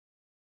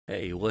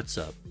Hey, what's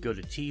up? Go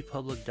to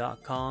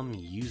tpublic.com,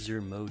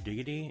 user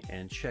moediggity,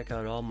 and check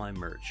out all my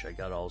merch. I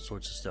got all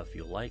sorts of stuff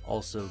you'll like.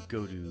 Also,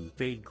 go to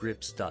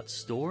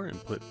fadegrips.store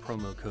and put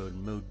promo code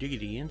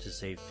moediggity in to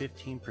save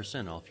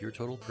 15% off your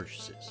total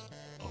purchases.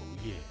 Oh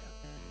yeah.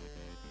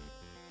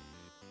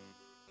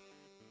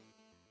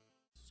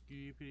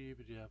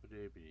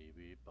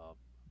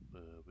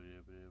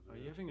 Are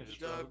you having a Doug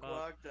stroke?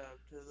 walked up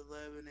to the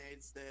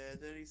lemonade stand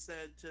and he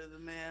said to the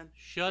man,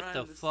 Shut "Run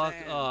the the fuck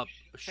stand." up.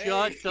 Hey,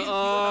 Shut the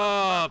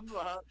up.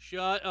 Mama.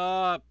 Shut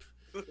up.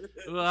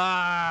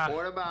 Ah.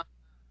 What about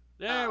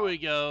There we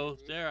go.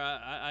 There,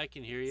 I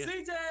can hear you.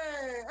 CJ!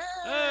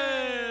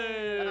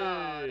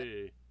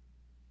 Hey!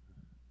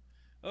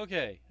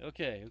 Okay.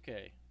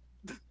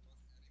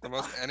 The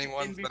most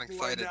anyone's been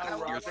excited now to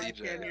hear Robin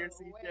CJ. can't hear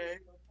Wait, CJ.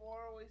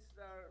 before we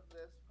start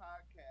this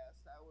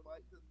podcast, I would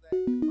like to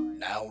thank my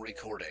Now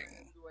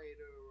recording.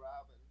 waiter,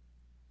 Robin.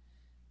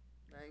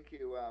 Thank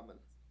you, Robin.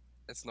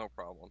 It's no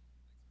problem.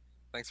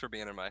 Thanks for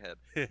being in my head.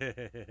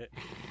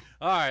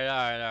 All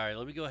right.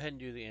 Let me go ahead and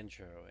do the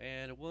intro.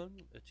 And a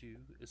one, a two,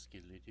 a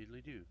skiddly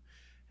diddly doo.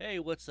 Hey,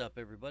 what's up,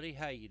 everybody?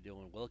 How you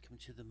doing? Welcome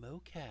to the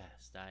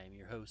moecast. I am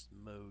your host,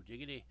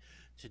 moediggity.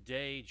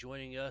 Today,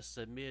 joining us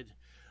amid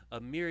a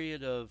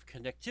myriad of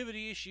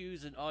connectivity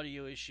issues and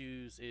audio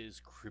issues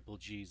is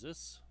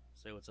CrippledJesus.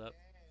 Say what's up.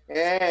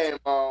 Hey,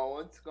 Mo,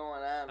 what's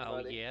going on, Oh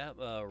buddy? yeah,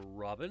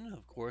 Robin,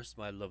 of course,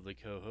 my lovely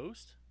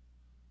co-host.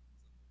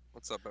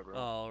 What's up,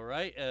 everyone? All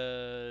right,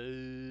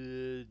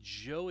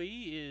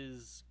 Joey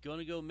is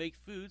gonna go make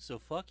food, so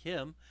fuck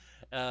him.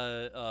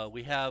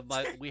 We have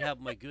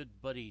my good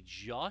buddy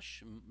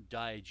Josh,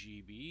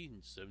 DieGB in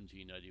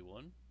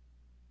 1791.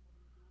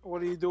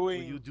 What are you What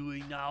doing? are you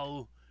doing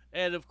now?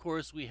 And of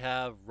course we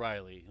have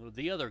Riely,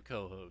 the other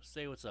co-host.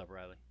 Say what's up,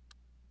 Riely.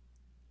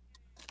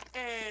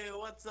 Hey,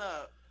 what's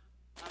up?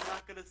 I'm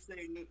not gonna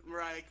sing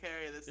Mariah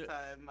Carey this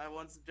time. I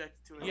once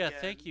objected to it Yeah, again.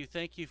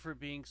 thank you for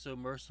being so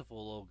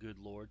merciful, oh good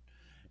lord.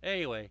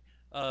 Anyway,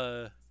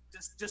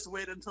 Just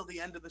wait until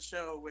the end of the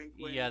show, wink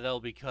wink. yeah, that'll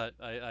be cut.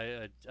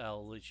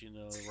 I'll let you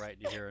know right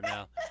here and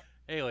now.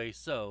 Anyway,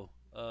 so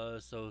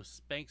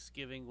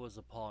Thanksgiving was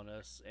upon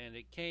us, and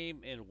it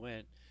came and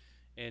went,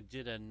 and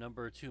did a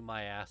number to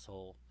my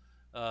asshole.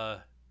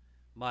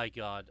 My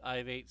God,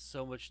 I've ate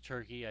so much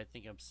turkey. I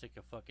think I'm sick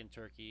of fucking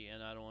turkey,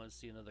 and I don't want to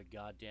see another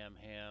goddamn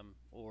ham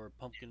or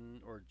pumpkin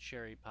or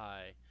cherry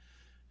pie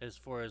as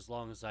for as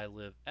long as I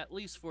live. At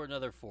least for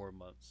another 4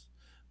 months.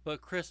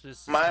 But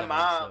Christmas is My coming,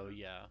 mom. so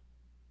yeah.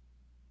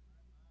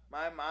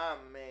 My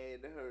mom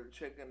made her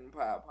chicken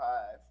pot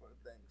pie for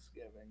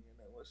Thanksgiving, and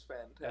it was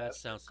fantastic. That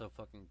sounds so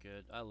fucking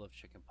good. I love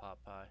chicken pot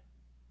pie.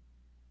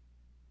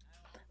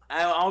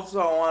 I also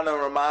want to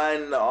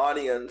remind the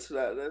audience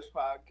that this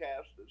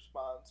podcast is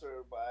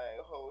sponsored by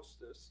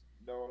Hostess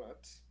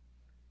Donuts,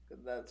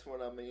 because that's what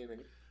I'm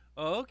eating.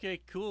 Oh,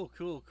 okay,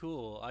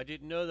 cool. I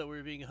didn't know that we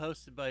were being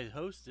hosted by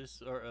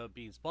Hostess, or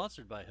being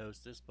sponsored by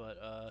Hostess, but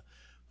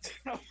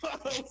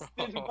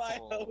Hosted by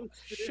Hostess.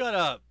 shut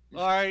up.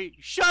 All right,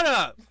 shut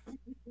up.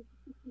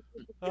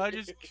 I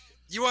just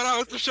You want to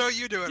host the show?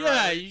 You do it,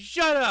 yeah, right?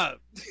 shut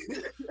up.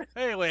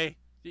 Anyway,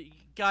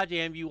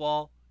 goddamn you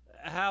all.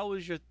 How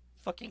was your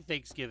fucking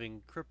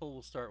Thanksgiving? Cripple,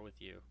 will start with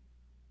you.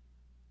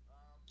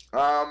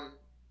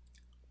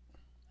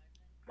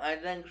 My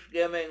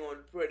Thanksgiving was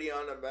pretty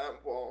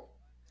uneventful.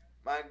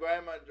 My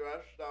grandma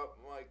dressed up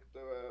like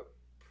the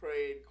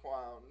parade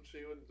clown. She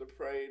was the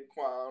parade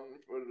clown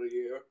for the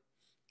year.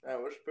 That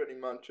was pretty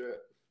much it.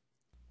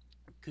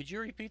 Could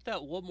you repeat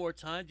that one more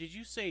time? Did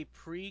you say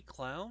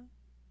pre-clown?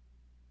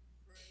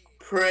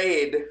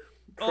 Parade.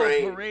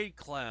 Oh, parade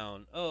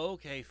clown. Oh,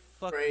 okay.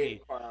 Fuck Parade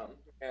me. clown.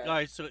 Yeah. All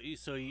right, so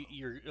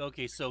you're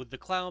okay. So the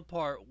clown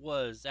part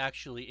was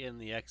actually in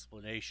the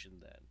explanation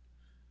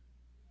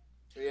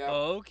then. Yeah.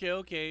 Oh,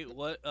 okay.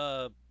 What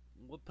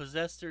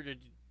possessed her to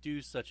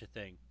do such a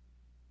thing?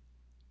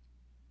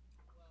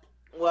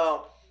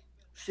 Well,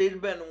 she's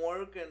been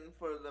working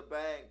for the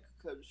bank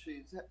because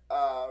she's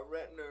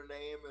written her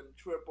name in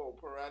triple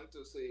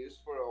parentheses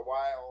for a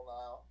while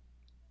now.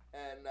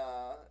 And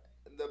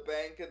the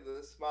bank is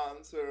the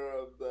sponsor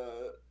of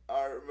the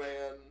Art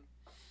Van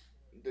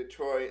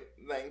Detroit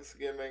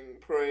Thanksgiving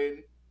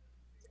Parade.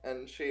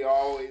 And she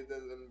always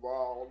is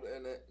involved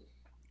in it.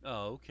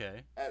 Oh,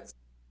 okay. At some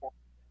point.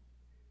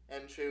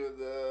 And she was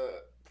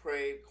a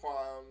parade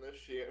clown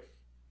this year.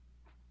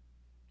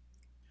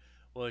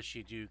 Well, does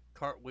she do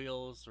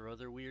cartwheels or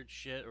other weird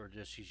shit, or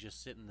does she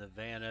just sit in the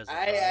van as it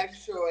I drives?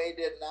 actually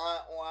did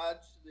not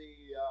watch the.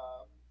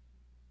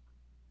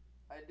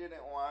 I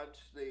didn't watch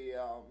the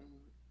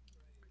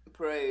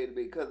parade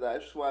because I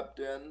slept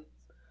in.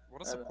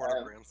 What a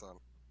supportive grandson.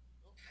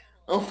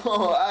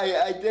 Oh,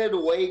 I did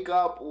wake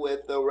up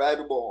with the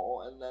Red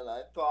Bull, and then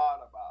I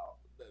thought about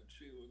that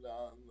she was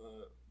on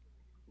the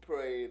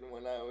parade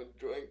when I was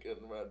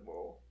drinking Red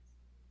Bull.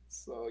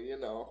 So, you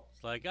know.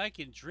 It's like, I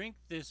can drink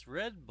this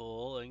Red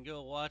Bull and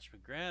go watch my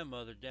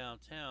grandmother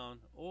downtown,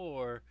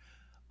 or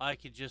I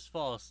could just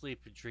fall asleep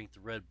and drink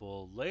the Red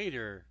Bull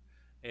later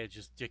and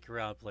just dick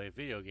around, play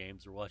video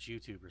games, or watch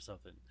YouTube or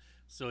something.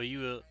 So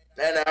And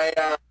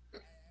I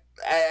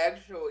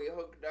actually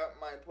hooked up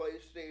my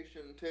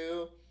PlayStation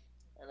 2,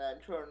 and I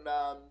turned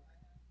on.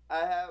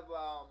 I have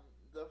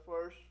the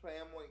first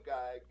Family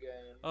Guy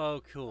game. oh, I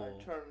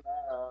cool. turned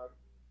that on,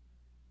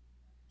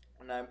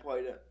 and I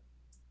played it.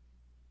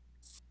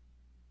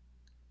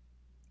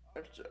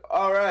 It's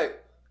all right.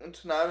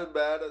 It's not as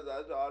bad as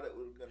I thought it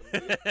was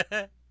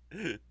gonna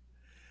be.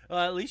 Well,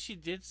 at least you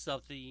did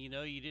something. You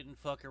didn't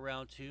fuck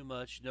around too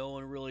much. No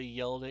one really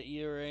yelled at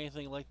you or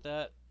anything like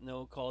that. No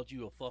one called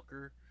you a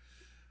fucker.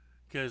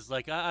 Because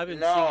like I've been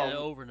seeing an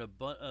No,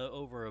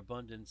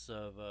 overabundance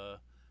of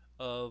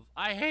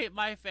I hate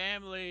my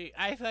family.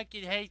 I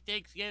fucking hate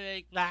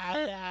Thanksgiving. Blah,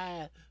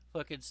 blah,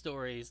 fucking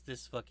stories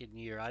this fucking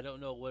year. I don't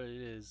know what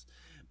it is.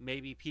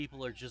 Maybe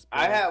people are just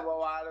I bored. have a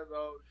lot of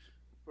those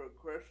for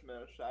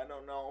Christmas. I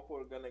don't know if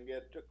we're gonna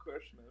get to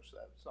Christmas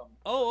at some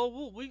point.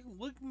 Well, we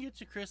can get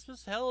to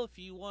Christmas. Hell, if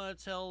you want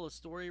to tell a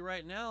story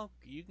right now,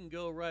 you can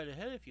go right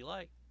ahead if you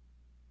like.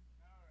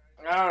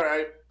 All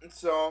right.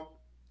 So,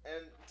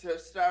 and to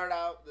start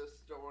out this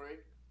story,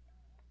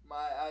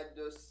 I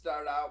just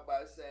start out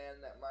by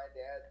saying that my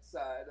dad's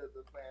side of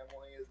the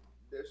family is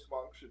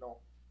dysfunctional.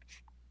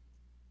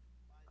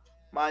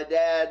 My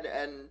dad,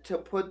 and to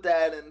put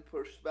that in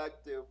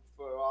perspective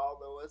for all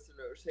the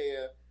listeners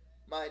here,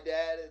 my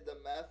dad is a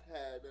meth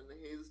head, and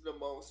he's the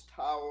most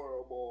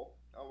tolerable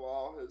of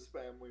all his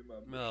family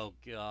members. Oh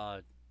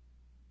God.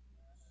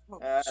 Oh,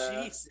 Uh,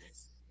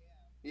 Jesus.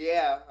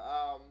 yeah.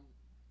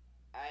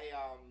 I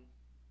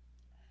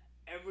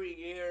every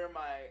year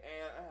my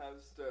aunt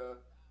has to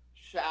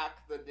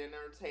shock the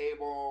dinner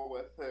table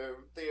with her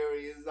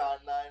theories on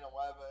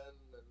 9/11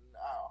 and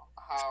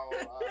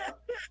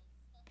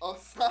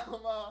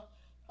Osama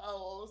how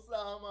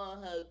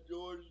Osama had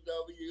George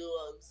W.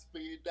 on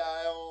speed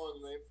dial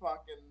and they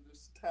fucking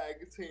just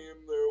tag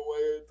team their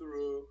way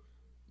through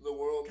the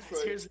World Guys,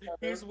 Trade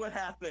here's Center. what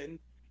happened.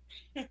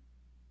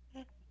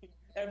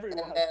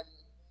 Everyone. And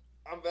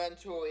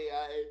eventually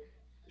I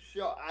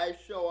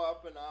show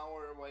up an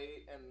hour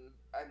late and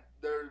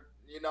there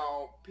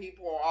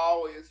people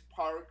always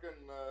park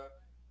in the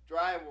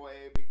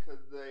driveway because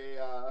they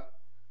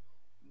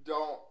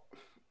don't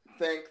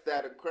think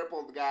that a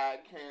crippled guy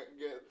can't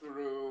get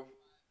through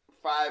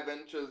 5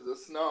 inches of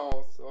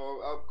snow.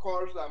 So of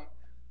course I'm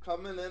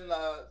coming in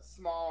the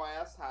small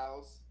ass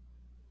house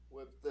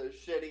with the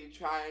shitty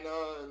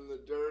china and the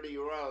dirty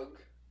rug,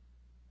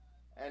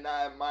 and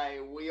my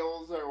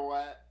wheels are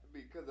wet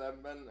because I've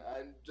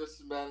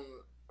just been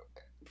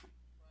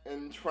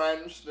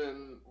entrenched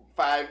in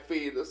 5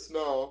 feet of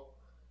snow,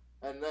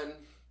 and then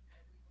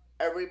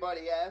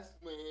everybody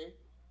asks me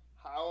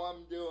how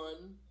I'm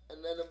doing,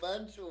 and then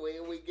eventually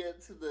we get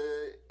to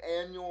the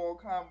annual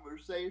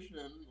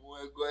conversation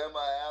where Grandma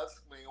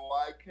asks me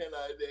why can't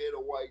I date a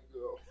white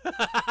girl,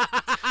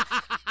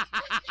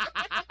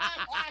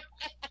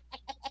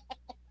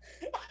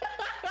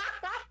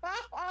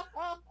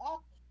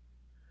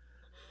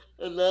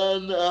 and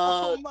then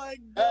Oh my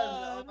and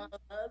god.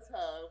 that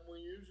time we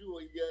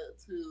usually get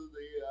to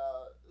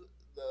the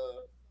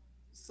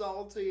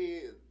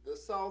salty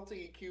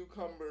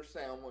cucumber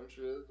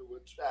sandwiches,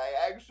 which I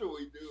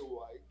actually do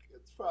like.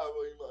 It's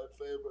probably my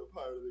favorite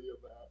part of the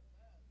event.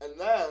 And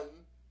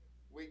then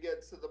we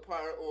get to the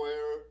part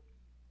where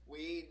we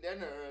eat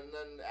dinner, and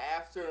then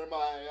after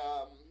my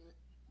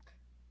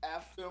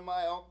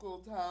Uncle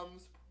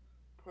Tom's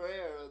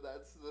prayer,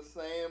 that's the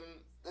same.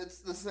 It's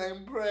the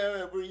same prayer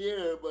every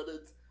year, but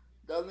it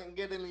doesn't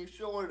get any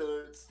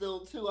shorter. It's still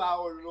 2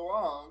 hours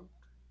long.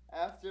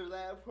 After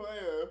that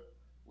prayer,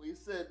 we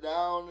sit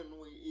down and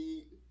we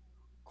eat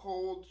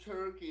cold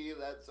turkey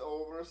that's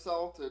over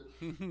salted.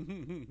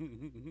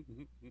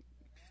 Then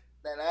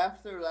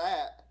after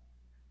that,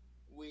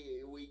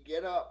 we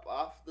get up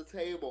off the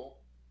table,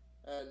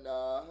 and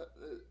all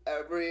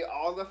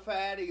the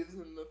fatties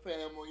in the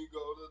family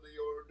go to the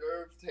hors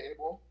d'oeuvre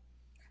table,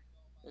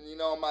 and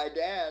my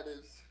dad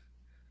is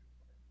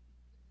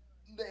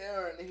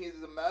there, and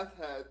he's a meth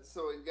head,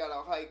 so he's got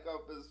to hike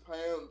up his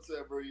pants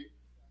every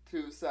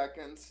 2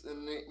 seconds,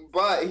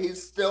 but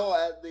he's still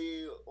at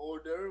the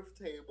hors d'oeuvre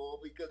table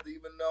because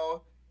even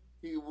though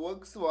he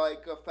looks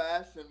like a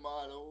fashion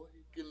model,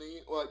 he can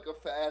eat like a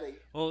fatty.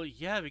 Well,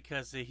 yeah,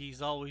 because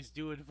he's always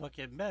doing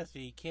fucking meth.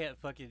 He can't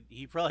fucking.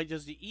 He probably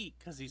doesn't eat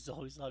because he's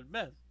always on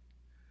meth.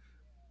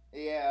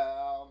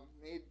 Yeah,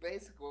 he's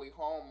basically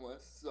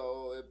homeless.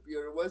 So if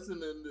you're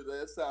listening to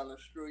this on the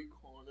street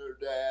corner,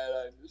 Dad,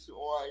 I just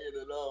want you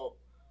to know,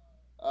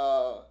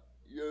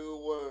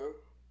 you were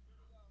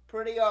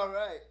pretty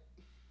alright.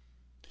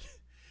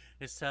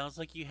 It sounds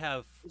like you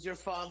have. Is your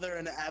father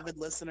an avid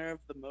listener of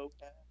the moecast?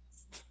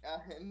 I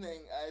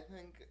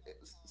think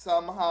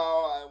somehow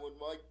I would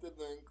like to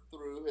think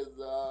through his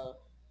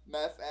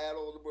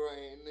meth-addled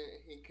brain,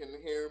 he can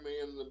hear me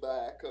in the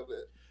back of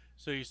it.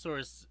 So you're sort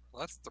of.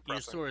 Well, that's You're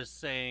depressing. sort of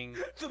saying.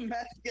 The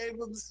meth gave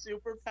him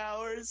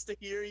superpowers to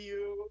hear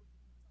you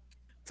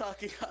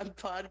talking on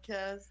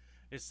podcast.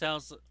 It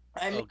sounds.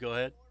 I mean, Oh, go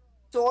ahead.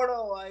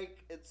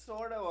 It's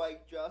sort of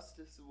like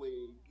Justice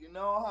League. You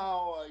know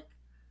how like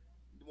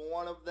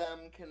one of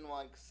them can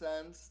like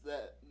sense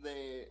that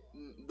the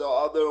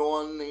other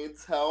one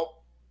needs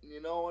help.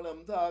 You know what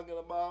I'm talking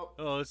about?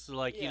 Oh, it's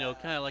like, kind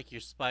Yeah, of like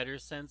your spider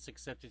sense,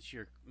 except it's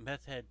your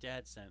meth head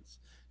dad sense.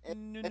 No,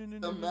 no, it's no, no, the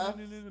no, no, no, meth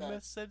no, no, sense.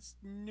 meth sense.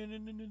 No, no,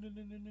 no, no, no,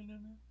 no, no, no,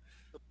 no.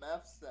 The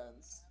meth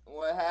sense.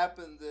 What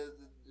happens is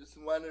just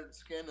Leonard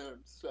Skinner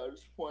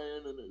starts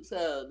playing in his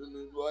head, and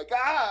he's like,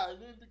 I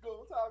need to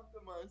go talk to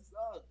my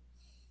son.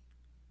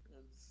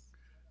 It's,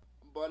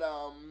 but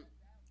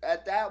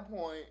at that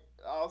point,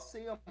 I'll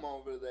see him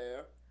over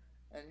there,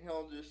 and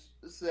he'll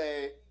just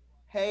say,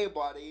 "Hey,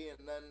 buddy,"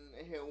 and then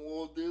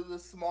we'll do the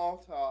small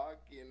talk.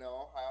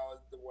 How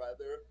is the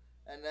weather?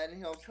 And then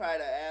he'll try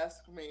to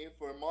ask me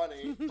for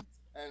money,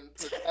 and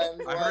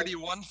pretend I heard like you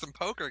won some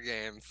poker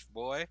games,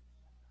 boy.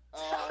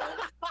 uh,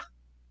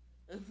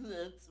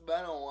 it's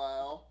been a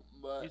while,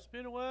 but It's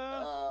been a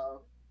while. uh,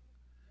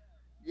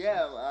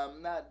 yeah,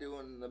 I'm not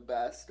doing the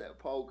best at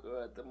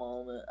poker at the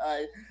moment.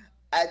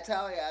 I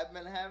tell you, I've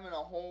been having a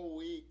whole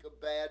week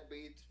of bad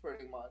beats,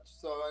 pretty much.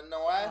 So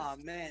Aw,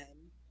 man.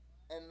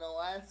 in the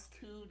last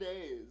 2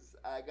 days,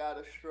 I got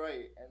a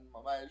straight, and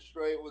my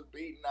straight was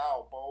beaten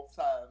out both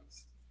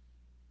times.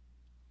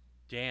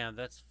 Damn,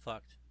 that's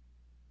fucked.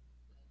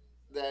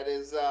 That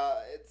is,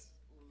 it's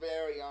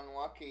very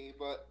unlucky.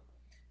 But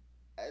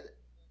I,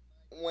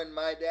 when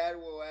my dad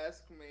will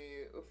ask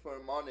me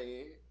for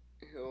money,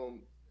 he'll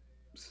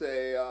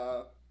say,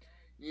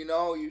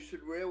 you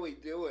should really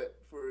do it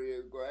for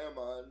your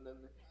grandma. And then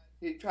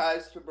he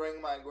tries to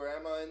bring my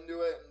grandma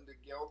into it, into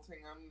guilting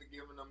him to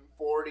giving him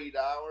 $40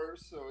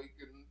 so he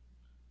can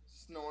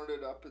snort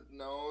it up his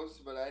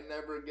nose, but I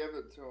never give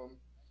it to him.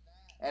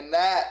 And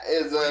that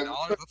is Forty a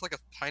dollars? That's like a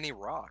tiny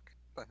rock.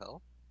 What the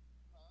hell?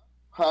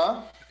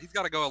 huh? He's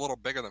got to go a little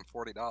bigger than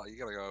 $40. You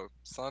got to go,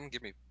 son.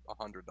 Give me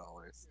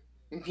 $100.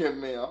 Give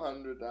me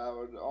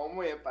 $100.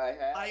 Only if I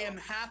have. I am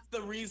half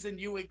the reason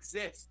you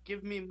exist.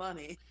 Give me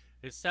money.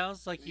 It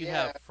sounds like you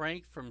Yeah. have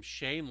Frank from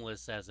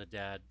Shameless as a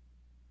dad.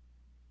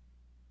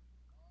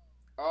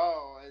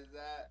 Oh, is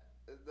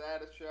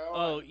that a show?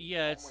 Oh I'm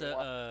yeah, it's only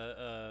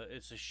a watching.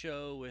 it's a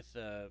show with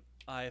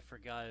I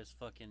forgot his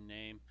fucking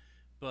name,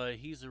 but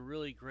he's a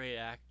really great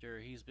actor.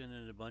 He's been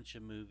in a bunch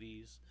of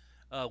movies.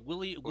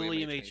 William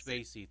William H. H Macy.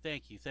 Macy.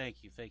 Thank you, thank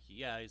you, thank you.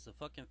 Yeah, he's a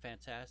fucking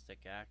fantastic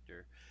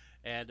actor,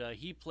 and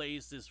he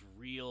plays this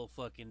real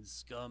fucking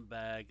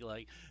scumbag.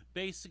 Like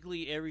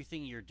basically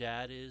everything your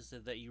dad is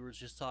that you were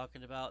just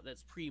talking about.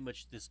 That's pretty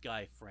much this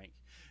guy Frank,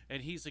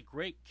 and he's a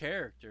great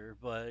character.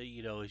 But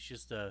it's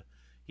just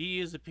he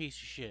is a piece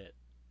of shit.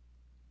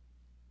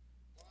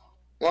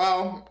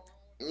 Well,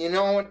 you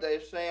know what they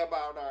say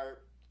about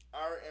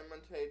art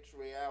imitates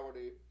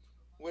reality,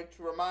 which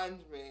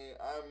reminds me,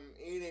 I'm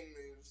eating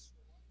these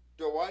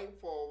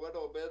delightful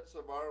little bits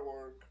of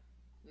artwork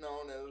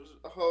known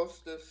as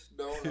hostess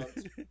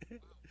donuts.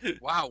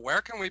 Wow,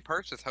 where can we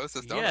purchase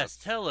Hostess Yes, donuts?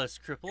 tell us,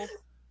 Cripple.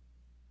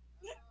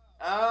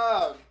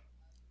 Ah,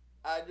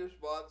 I just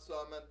bought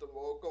some at the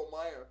local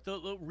mire.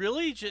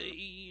 Really,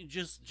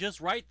 just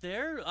right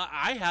there.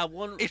 I have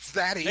one. It's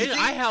that Hey, easy.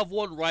 I have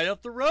one right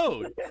up the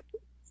road.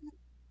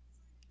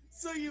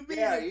 So you mean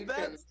Yeah, it's you that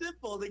can.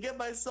 simple to get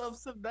myself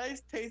some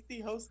nice,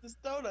 tasty Hostess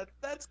donuts?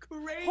 That's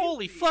crazy.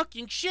 Holy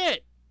fucking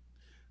shit!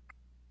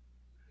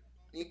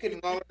 You can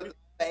go to the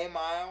same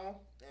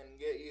aisle and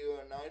get you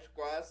a nice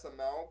glass of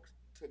milk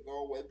to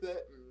go with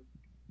it. And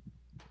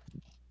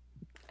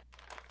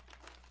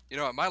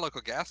At my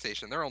local gas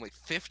station, they're only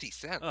 50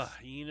 cents.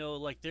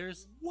 Like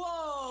there's.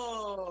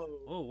 Whoa!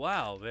 Oh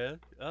wow, man.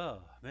 Oh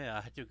man,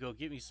 I had to go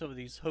get me some of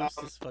these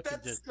Hostess fucking.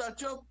 That's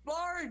such a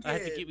bargain. I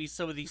had to get me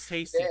some of these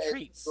tasty yeah,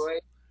 treats.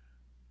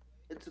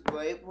 it's a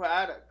great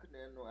product,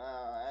 and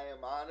I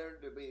am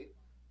honored to be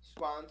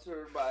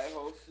sponsored by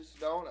Hostess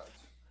Donuts.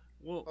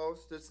 Well,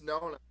 Hostess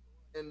Donuts.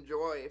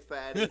 Enjoy,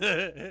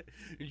 fatty.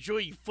 enjoy,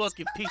 you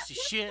fucking piece of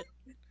shit.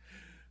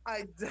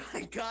 I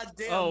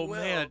goddamn Oh, will.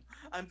 man.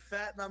 I'm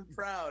fat and I'm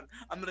proud.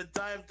 I'm gonna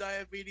die of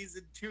diabetes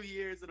in 2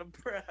 years and I'm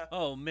proud.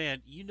 Oh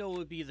man, what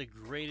would be the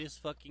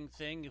greatest fucking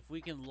thing if we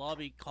can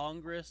lobby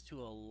Congress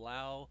to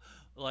allow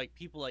like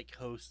people like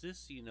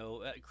Hostess,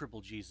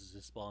 CrippledJesus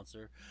is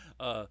sponsor.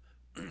 Uh,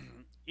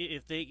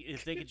 if they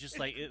could just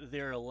like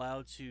they're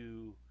allowed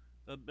to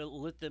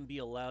let them be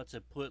allowed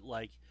to put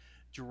like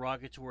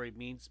derogatory,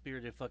 mean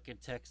spirited fucking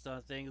text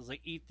on things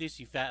like "eat this,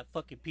 you fat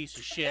fucking piece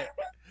of shit,"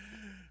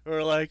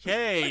 or like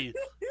hey,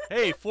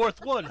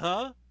 fourth one,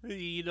 huh?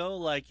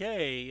 Like,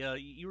 hey,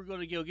 you were going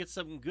to go get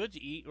something good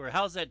to eat, or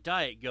how's that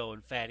diet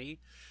going, fatty?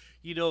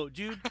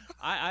 Dude,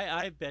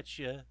 I bet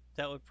you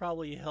that would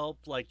probably help,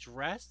 like,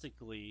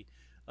 drastically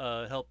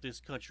help this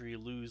country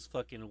lose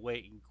fucking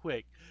weight and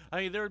quick.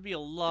 I mean, there would be a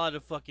lot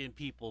of fucking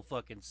people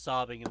fucking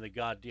sobbing in the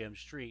goddamn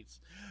streets,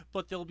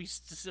 but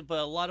but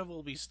a lot of them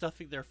will be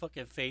stuffing their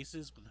fucking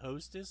faces with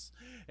Hostess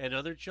and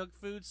other junk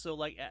food. So,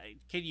 like,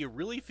 can you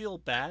really feel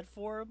bad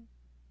for them?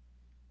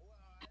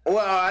 Well,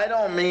 I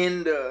don't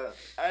mean to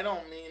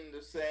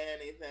say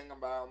anything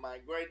about my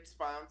great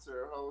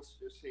sponsor,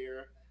 Hostess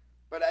here,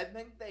 but I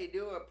think they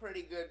do a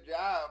pretty good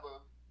job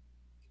of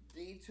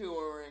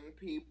detouring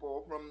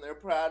people from their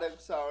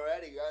products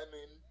already. I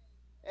mean,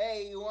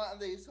 hey, you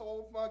want these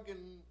whole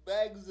fucking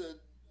bags of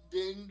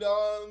ding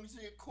dongs,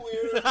 you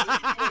queers? You get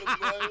 $1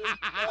 million?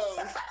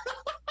 No.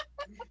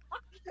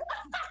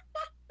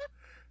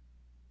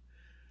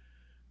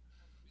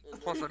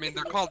 Plus, I mean,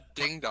 they're called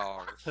ding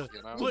dongs, you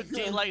know? Put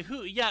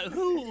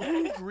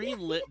who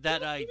greenlit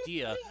that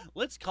idea?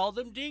 Let's call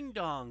them ding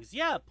dongs.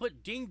 Yeah,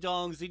 put ding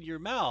dongs in your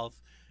mouth.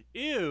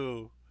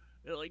 Ew.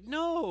 They're like,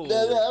 no.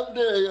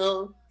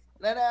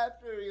 Then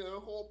after your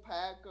whole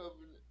pack of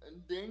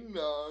ding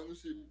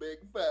dongs, you big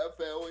fat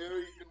failure,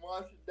 you can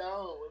wash it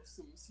down with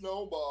some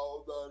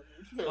snowballs on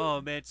your shirt.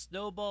 Oh man,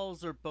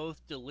 snowballs are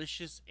both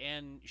delicious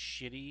and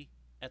shitty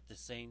at the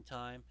same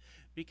time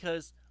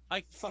because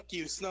Fuck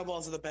you,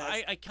 snowballs are the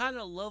best. I kind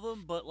of love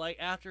them, but like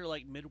after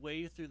like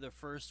midway through the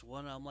first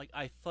one, I'm like,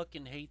 I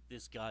fucking hate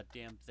this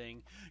goddamn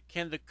thing.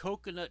 Can the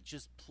coconut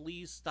just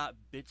please stop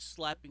bitch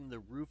slapping the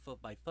roof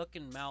of my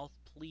fucking mouth,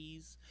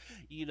 please?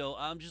 You know,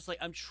 I'm just like,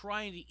 I'm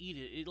trying to eat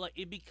it.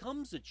 It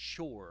becomes a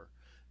chore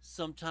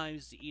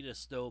sometimes to eat a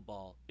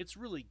snowball. It's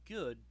really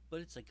good,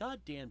 but it's a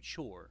goddamn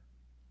chore.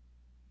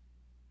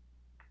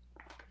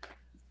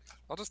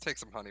 I'll just take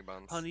some honey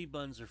buns. Honey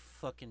buns are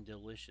fucking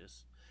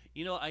delicious.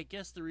 You know, I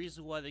guess the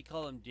reason why they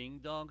call them ding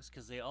dongs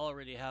because they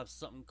already have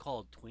something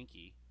called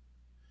Twinkie.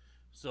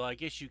 So I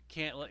guess you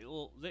can't like.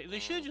 Well, they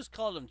should have just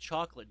called them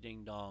chocolate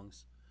ding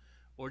dongs,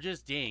 or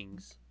just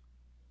dings,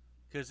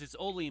 because it's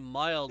only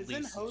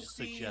mildly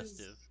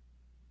suggestive.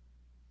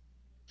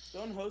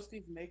 Don't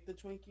Hosties make the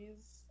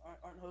Twinkies?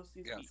 Aren't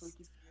Hosties Yes. the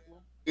Twinkies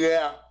people?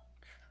 Yeah,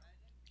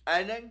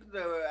 I think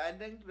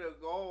the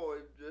goal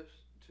is just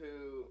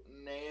to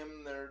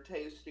name their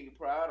tasty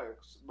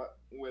products, but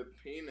with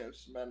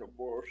penis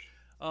metaphors.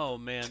 Oh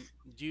man,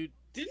 dude.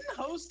 Didn't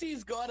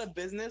Hosties go out of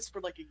business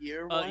for like a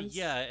year once?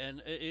 Yeah,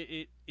 and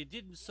it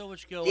didn't so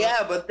much go.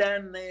 Yeah, but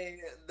then they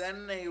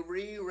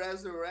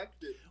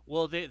resurrected.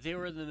 Well, they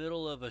were in the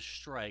middle of a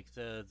strike.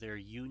 Their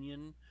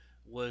union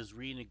was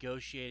trying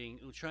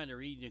to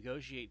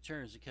renegotiate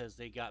terms because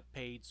they got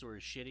paid sort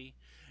of shitty.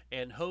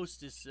 And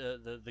Hostess,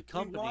 the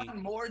company, We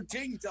want more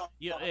ding dong.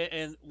 yeah,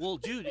 and well,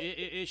 dude,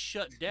 it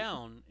shut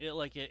down.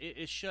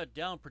 It shut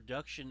down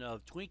production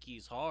of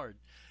Twinkies hard,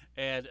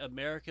 and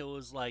America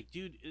was like,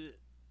 dude,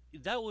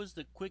 that was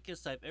the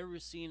quickest I've ever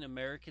seen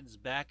Americans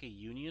back a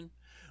union,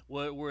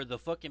 where the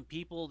fucking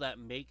people that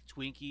make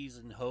Twinkies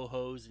and ho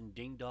hos and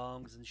ding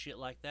dongs and shit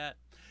like that,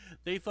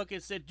 they fucking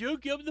said,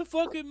 dude, give me the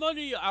fucking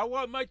money. I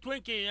want my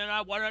Twinkie and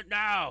I want it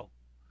now.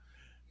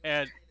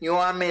 And you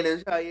want me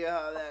to tell you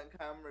how that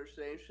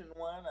conversation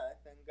went? I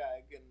think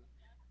I can.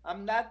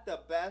 I'm not the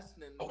best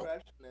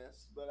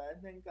impressionist, but I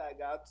think I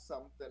got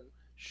something.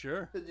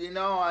 Sure. Because you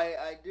know,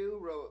 I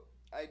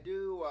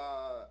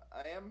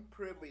am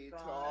privy to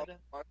all the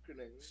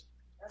marketing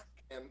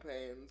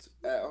campaigns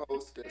at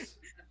Hostess.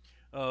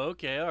 Oh,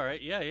 okay, all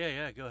right,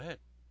 yeah. Go ahead.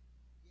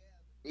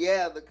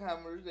 Yeah, the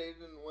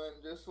conversation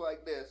went just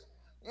like this.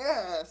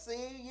 Yeah,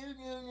 see, you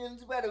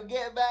unions better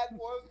get back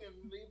working.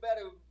 We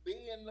better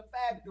be in the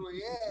factory.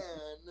 Yeah,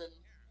 and then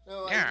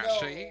they're like, Yeah, no,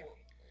 see?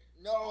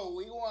 no,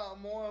 we want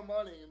more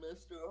money,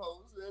 Mr.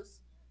 Hostess.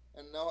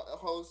 And the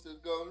hostess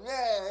goes,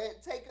 yeah,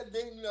 take a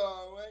ding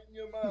dong right in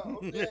your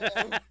mouth.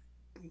 Yeah.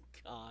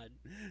 God,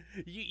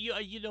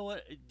 you know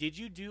what? Did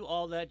you do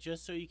all that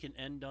just so you can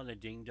end on a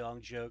ding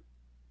dong joke?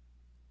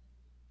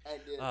 I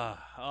did. All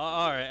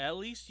right. At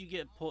least you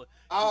get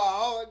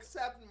I'll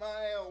accept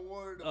my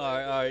award. All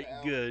right,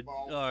 good.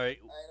 All right.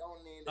 I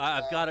don't need it.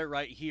 I've got it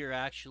right here.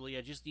 Actually,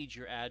 I just need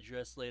your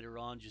address later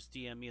on. Just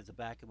DM me at the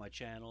back of my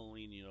channel,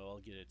 and I'll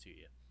get it to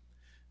you.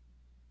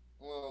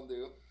 Will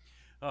do.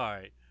 All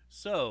right.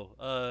 So,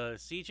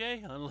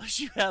 CJ, unless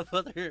you have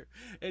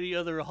any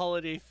other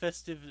holiday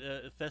festive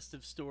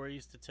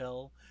stories to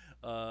tell,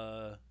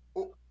 Well,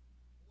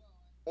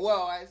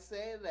 I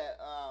say that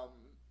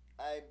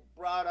I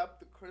brought up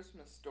the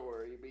Christmas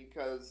story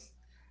because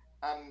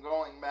I'm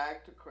going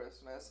back to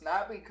Christmas,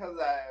 not because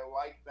I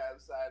like that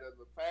side of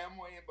the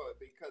family, but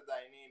because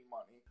I need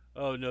money.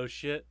 Oh, no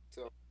shit.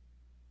 So,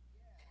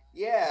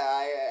 yeah,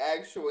 I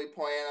actually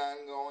plan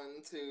on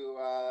going to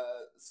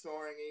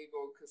Soaring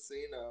Eagle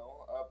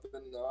Casino up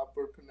in the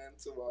Upper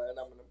Peninsula, and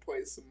I'm going to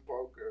play some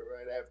poker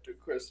right after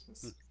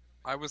Christmas.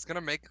 I was gonna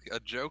make a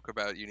joke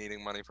about you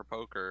needing money for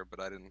poker, but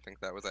I didn't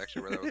think that was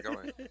actually where that was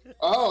going.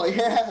 Oh,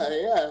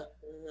 yeah,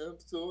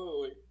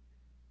 absolutely.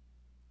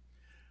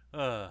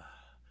 All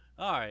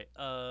right.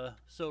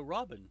 So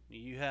Robin,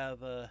 you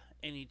have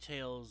any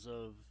tales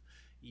of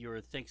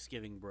your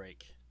Thanksgiving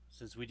break?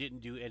 Since we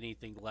didn't do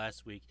anything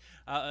last week,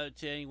 to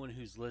anyone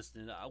who's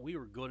listening, we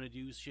were going to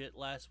do shit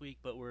last week,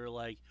 but we're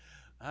like,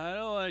 I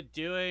don't want to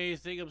do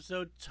anything. I'm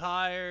so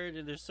tired,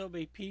 and there's so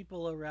many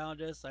people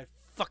around us. I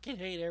fucking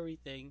hate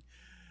everything.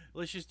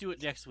 Let's just do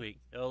it next week.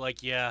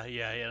 Like, yeah,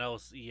 and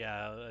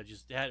I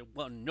just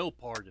want no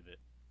part of it,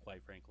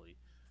 quite frankly.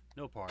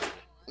 No part of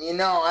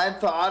it. I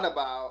thought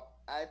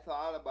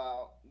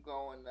about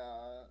going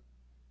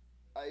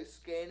ice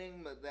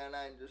skating, but then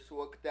I just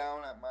looked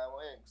down at my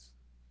legs.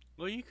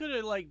 Well, you could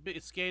have like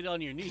skated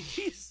on your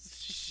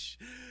knees,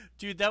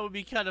 dude. That would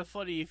be kind of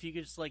funny if you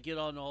could just like get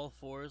on all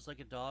fours like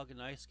a dog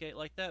and ice skate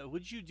like that.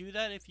 Would you do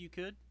that if you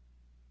could?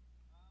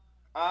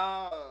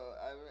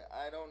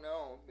 I don't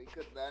know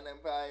because then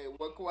if I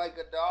look like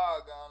a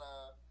dog on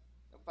a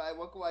if I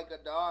look like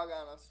a dog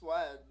on a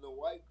sled, the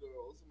white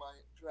girls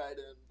might try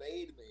to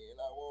invade me, and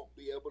I won't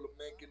be able to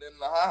make it in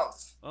the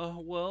house. Oh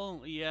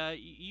well, yeah.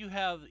 You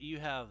have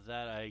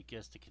that I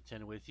guess to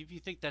contend with. If you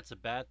think that's a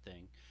bad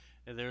thing,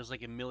 and there's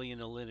like a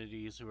million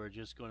alinities who are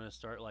just going to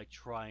start like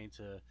trying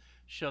to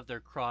shove their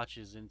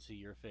crotches into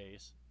your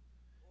face.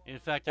 In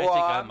fact, I Well,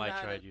 think I might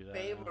try to do that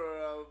now.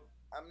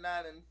 I'm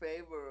not in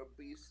favor of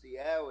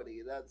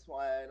bestiality. That's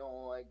why I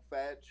don't like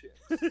fat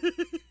chicks.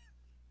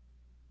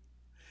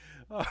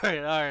 All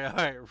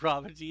right,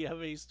 Robin. Do you have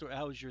any story?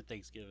 How was your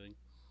Thanksgiving?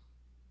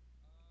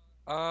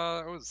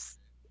 It was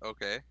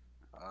okay.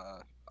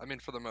 Uh, I mean,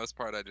 for the most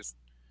part, I just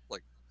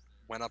like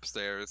went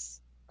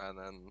upstairs and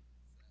then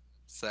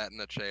sat in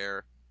a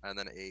chair and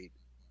then ate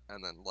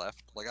and then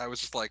left. Like I was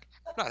just like,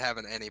 I'm not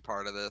having any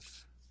part of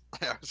this.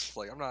 I was just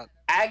like, I'm not.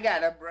 I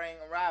gotta bring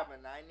Robin.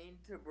 I need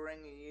to bring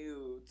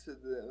you to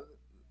the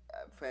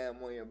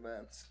family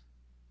events.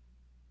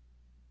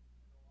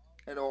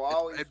 It'll It,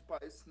 always it,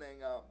 spice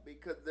thing up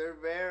because they're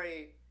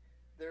very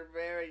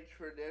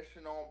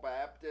traditional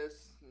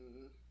Baptist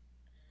and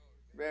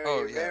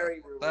oh very yeah,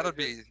 very that'd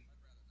religious. be.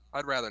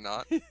 I'd rather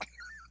not.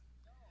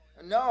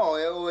 No,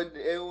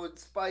 it would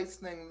spice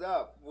things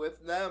up.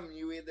 With them,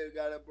 you either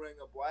gotta bring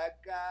a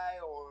black guy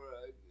or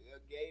a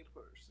gay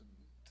person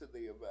to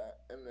the event,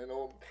 and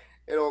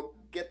it'll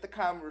get the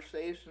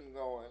conversation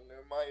going.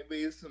 There might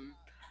be some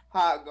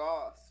hot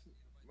goss.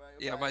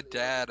 Yeah, Might my be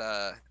dad.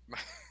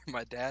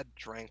 My dad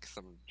drank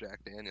some Jack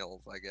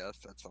Daniels, I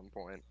guess, at some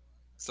point.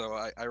 So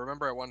I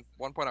remember at one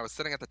point I was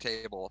sitting at the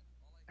table,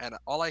 and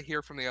all I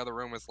hear from the other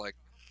room is like,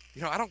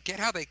 I don't get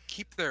how they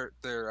keep their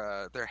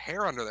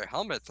hair under their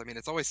helmets. I mean,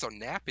 it's always so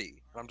nappy.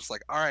 And I'm just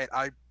like, all right,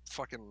 I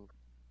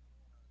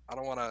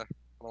don't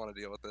wanna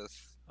deal with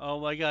this. Oh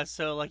my god!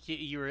 So like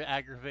you were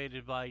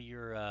aggravated by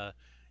your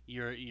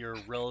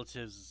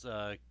relatives'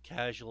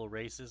 casual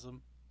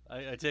racism.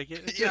 I take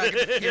it. Yeah, I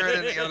could hear it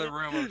in the other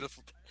room.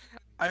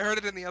 I heard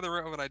it in the other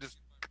room, and I just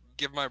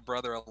give my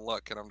brother a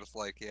look, and I'm just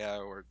like, yeah,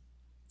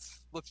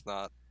 let's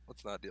not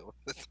deal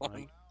with this one.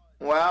 Like,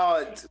 well,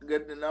 it's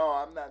good to know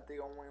I'm not the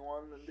only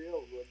one that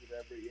deals with it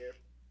every year.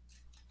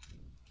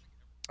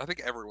 I think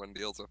everyone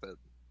deals with it.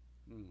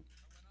 mm.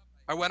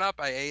 I went up,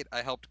 I ate,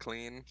 I helped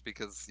clean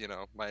because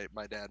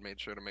my dad made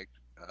sure to make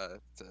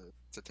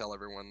to tell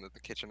everyone that the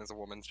kitchen is a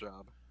woman's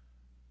job,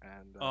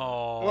 and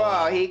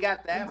Well, Oh. he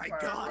got that my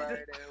part God.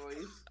 right at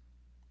least.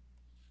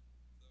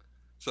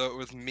 so it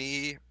was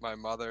me, my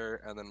mother,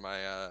 and then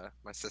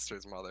my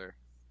sister's mother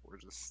were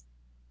just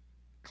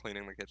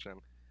cleaning the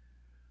kitchen.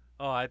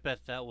 Oh, I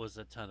bet that was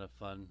a ton of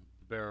fun.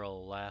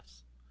 Barrel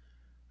laughs.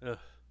 Ugh.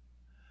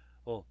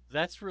 Well,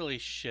 that's really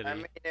I shitty.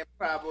 mean, it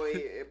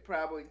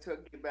probably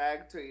took you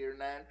back to your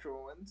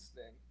natural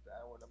instinct.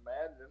 I would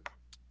imagine.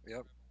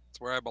 Yep, it's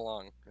where I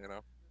belong.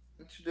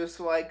 It's just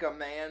like a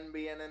man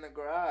being in a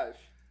garage.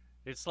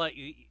 It's like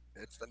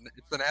It's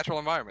the natural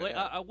environment. Like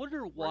Yeah. I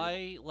wonder Where you-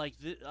 why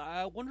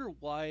I wonder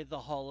why the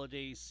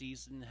holiday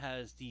season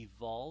has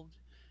devolved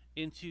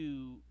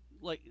into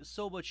like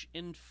so much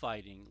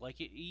infighting.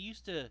 Like it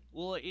used to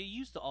it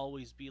used to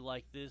always be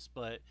like this,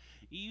 but it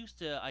used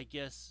to I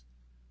guess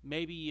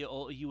maybe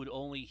you would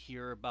only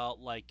hear about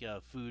like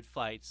food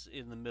fights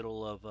in the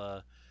middle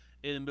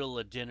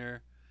of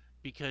dinner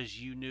because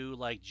you knew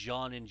like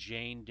John and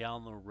Jane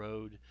down the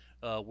road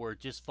were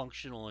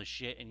dysfunctional and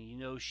shit,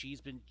 and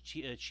she's been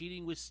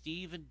cheating with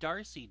Steve and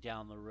Darcy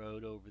down the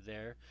road over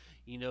there.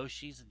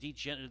 She's a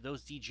degenerate,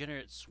 those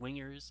degenerate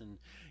swingers, and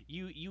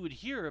you would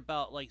hear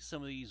about like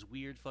some of these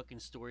weird fucking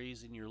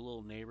stories in your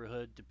little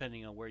neighborhood,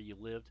 depending on where you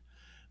lived.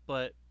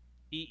 But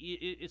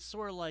it's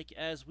sort of like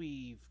as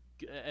we've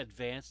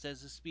advanced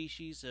as a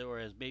species, or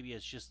as maybe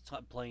as just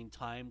plain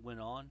time went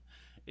on,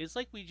 it's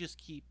like we just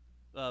keep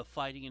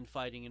fighting and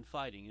fighting and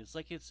fighting. It's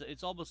like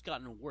it's almost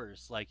gotten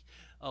worse. Like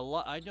a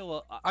lot. I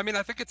know. I mean,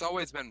 I think it's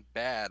always been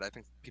bad. I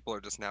think people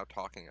are just now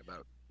talking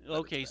about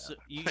that it's Okay, so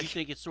bad. you Like,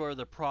 think it's sort of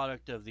the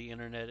product of the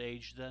internet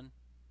age then?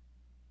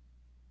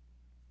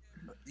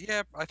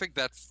 yeah, I think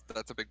that's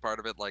a big part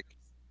of it. Like,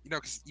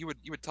 because you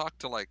would talk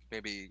to like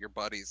maybe your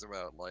buddies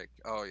about like,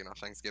 oh,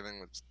 Thanksgiving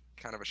was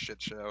kind of a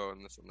shit show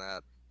and this and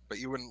that, but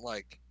you wouldn't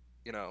like,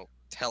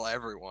 tell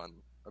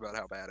everyone about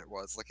how bad it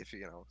was. Like if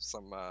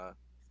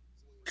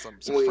some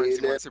friends We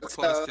you weren't did super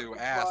close tell to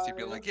asked, you'd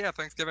be everybody. like, yeah,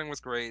 Thanksgiving was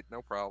great,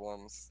 no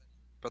problems.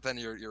 But then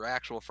your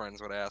actual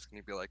friends would ask, and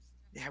you'd be like,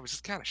 yeah, it was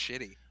just kind of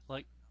shitty.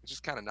 Like, It's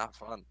just kind of not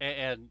fun.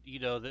 and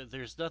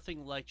there's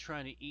nothing like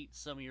trying to eat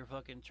some of your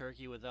fucking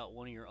turkey without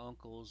one of your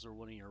uncles or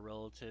one of your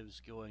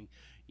relatives going,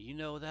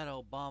 that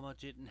Obama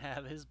didn't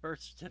have his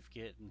birth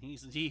certificate and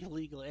he's an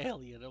illegal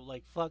alien. I'm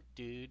like, fuck,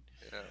 dude.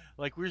 Yeah.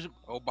 Like, where's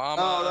Obama,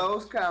 Oh,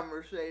 those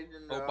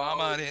conversations are Obama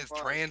always and his fun.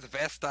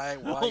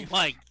 transvestite oh wife.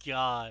 my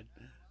god.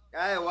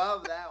 I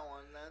love that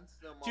one. That's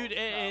the most Dude,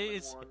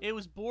 common one. it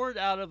was born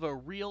out of a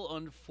real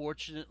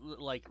unfortunate,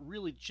 like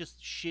really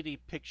just shitty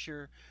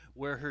picture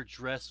where her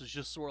dress was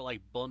just sort of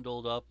like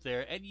bundled up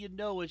there, and you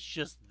know it's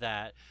just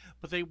that,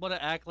 but they want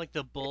to act like the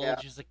Yeah.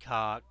 bulge is a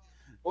cock.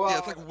 Yeah,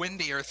 it's Well, like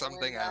windy or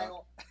something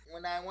out.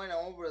 when I went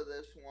over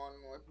this one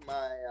with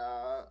my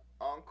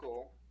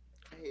uncle,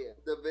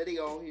 the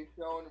video he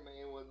showed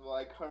me was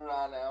like her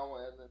on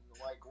Ellen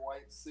in like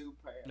white suit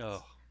pants.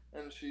 No.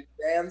 And she's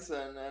dancing,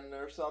 and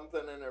there's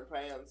something in her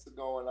pants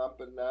going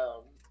up and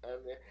down. And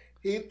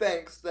he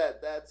thinks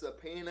that that's a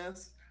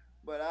penis,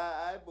 but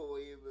I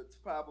believe it's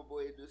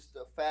probably just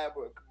a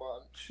fabric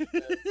bunch.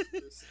 That's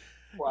just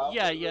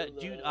Yeah,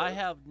 dude, I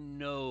have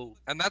no.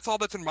 And that's all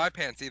that's in my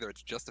pants either.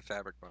 It's just a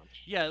fabric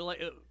bunch. Yeah,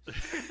 like.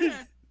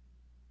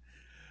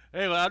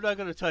 Anyway, I'm not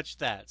gonna touch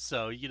that.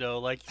 So you know,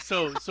 like,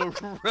 so. You're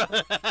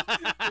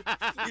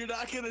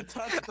not gonna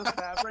touch the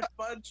fabric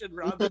bunch in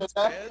Robin's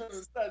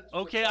pants?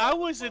 Okay, I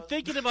wasn't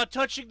thinking about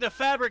touching the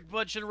fabric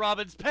bunch in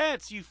Robin's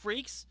pants, you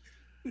freaks.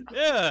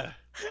 Yeah.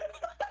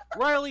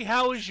 Riely,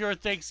 how was your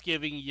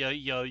Thanksgiving,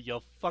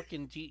 you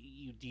fucking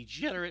you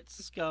degenerate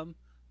scum?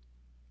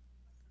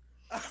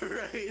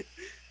 Alright.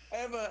 I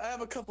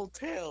have a couple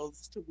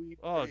tales to weave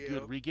Oh, for you.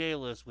 good.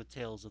 Regale us with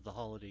tales of the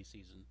holiday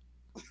season.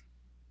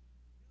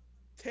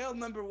 Tale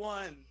number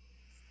 1.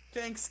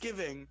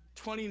 Thanksgiving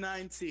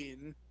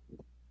 2019.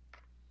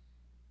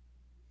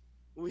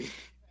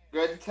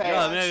 Good tale.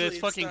 Yeah, man, actually, it's it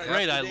fucking started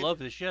great. I yesterday. love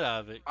the shit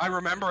out of it. I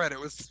remember it. It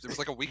was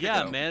like a week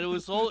Yeah, ago. man, it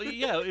was all.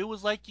 Yeah, it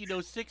was like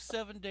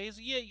 6-7 days.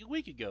 Yeah, a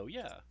week ago.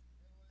 Yeah.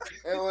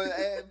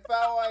 It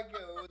felt like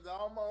it was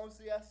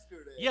almost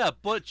yesterday. Yeah,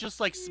 but just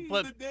like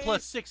but The day-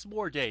 plus 6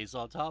 more days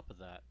on top of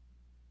that.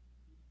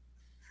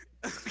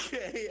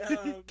 Okay,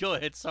 Go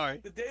ahead. Sorry.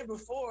 the day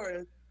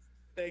before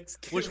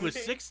Thanksgiving. Which was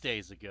 6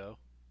 days ago.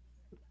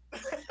 I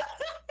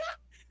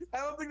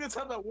don't think that's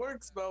how that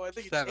works, Bo. I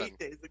think 7. it's 8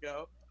 days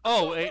ago.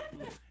 Oh,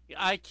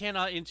 I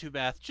cannot into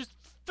math. Just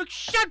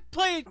shut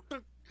playing.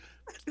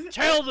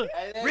 Tell the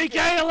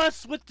regale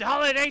us with the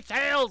holiday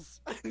tales.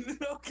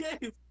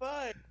 Okay,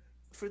 fine.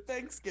 For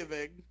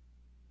Thanksgiving,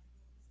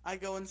 I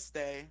go and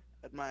stay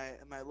at my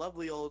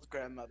lovely old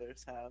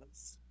grandmother's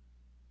house.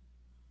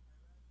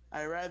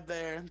 I arrived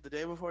there the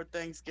day before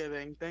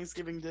Thanksgiving.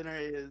 Thanksgiving dinner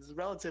is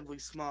relatively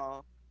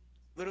small.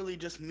 Literally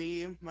just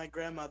me, my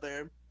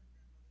grandmother,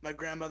 my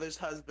grandmother's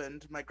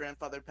husband. My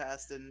grandfather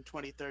passed in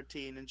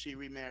 2013 and she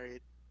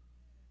remarried.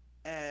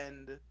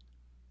 And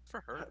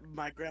For her.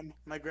 my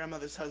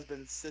grandmother's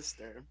husband's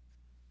sister.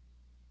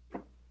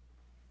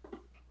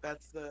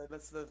 That's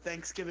the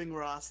Thanksgiving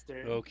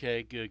roster.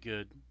 Okay,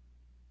 good.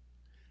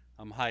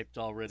 I'm hyped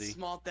already.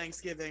 Small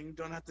Thanksgiving,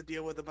 don't have to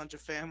deal with a bunch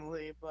of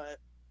family, but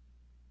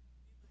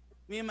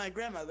me and my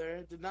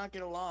grandmother did not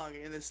get along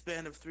in the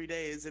span of 3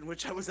 days in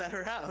which I was at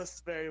her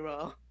house very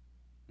well.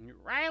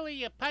 Riely,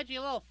 you pudgy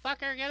little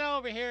fucker, get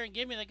over here and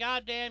give me the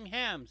goddamn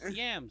yams.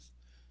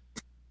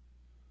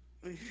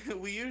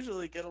 We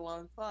usually get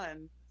along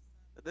fine.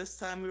 But this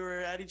time we were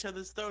at each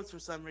other's throats for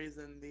some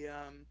reason.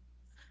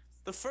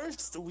 The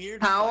first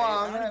weird How fight,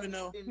 long I don't has even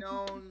know. she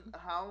known?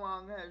 How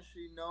long has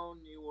she known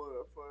you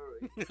were a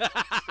furry?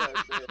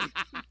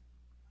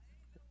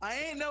 I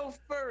ain't no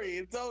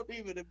furry. Don't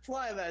even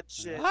imply that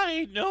shit. I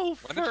ain't no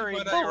When did furry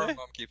she find out you were a boy.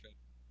 monkey fan?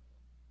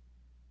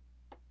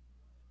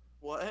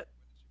 What?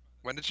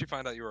 When did she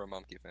find out you were a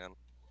monkey fan?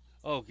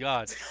 Oh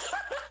God.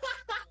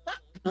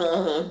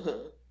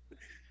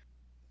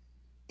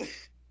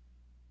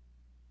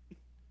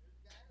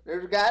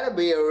 There's got to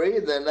be a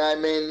reason. I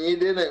mean, you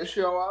didn't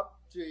show up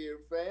to your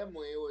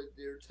family with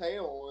your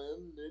tail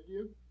in, did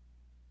you?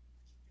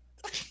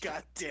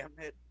 God damn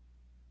it.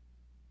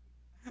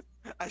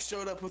 I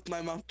showed up with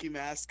my monkey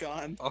mask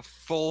on. A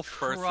full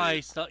fursuit.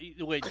 Christ.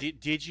 Wait,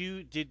 did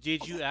you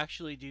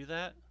actually do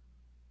that?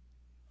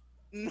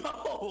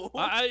 No.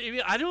 I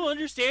mean, I don't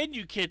understand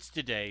you kids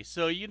today.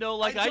 So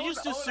like I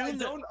just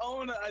assumed I don't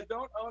own a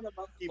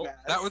monkey Oh,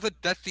 mask.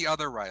 That's the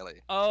other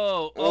Riley.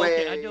 Oh,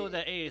 okay. I know Wait.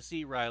 that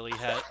ASC Riely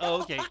had.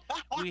 Oh, okay.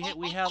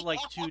 We have like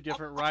 2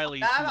 different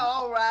Rileys. Not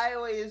all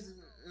Rileys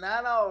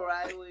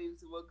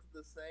look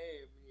the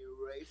same.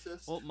 You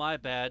racist. Oh, my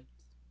bad.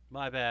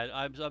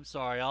 I'm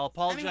sorry. I'll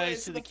apologize Anyway,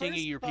 to so the the king of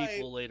first your fight-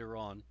 people later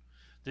on.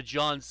 The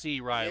John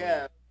C. Riely.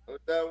 Yeah,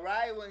 the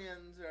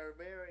Rileyans are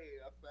very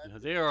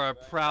offensive. They are a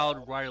right proud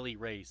now. Riely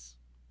race.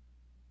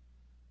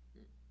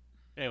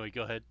 Anyway,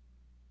 go ahead.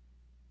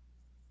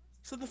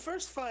 So the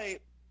first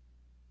fight,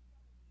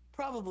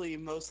 probably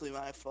mostly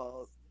my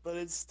fault, but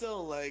it's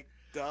still like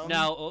dumb.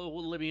 Now,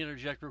 let me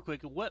interject real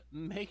quick. What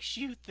makes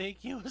you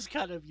think it was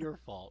kind of your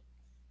fault?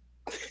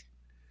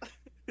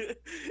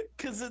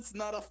 Because it's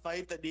not a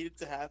fight that needed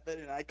to happen,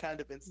 and I kind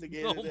of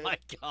instigated Oh it. my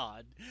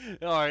God!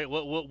 All right,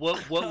 what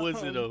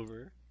was it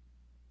over?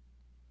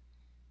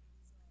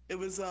 It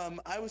was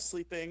I was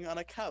sleeping on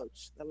a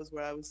couch. That was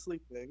where I was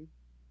sleeping.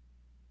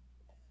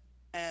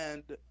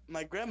 And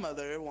my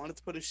grandmother wanted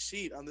to put a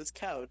sheet on this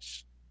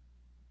couch.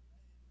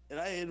 And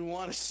I didn't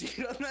want a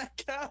sheet on that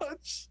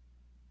couch.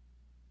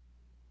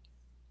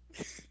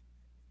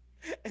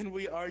 and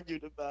we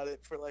argued about it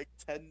for like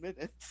 10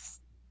 minutes.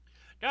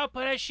 Don't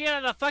put a shit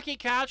on the fucking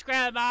couch,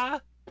 Grandma.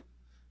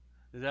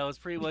 That was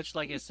pretty much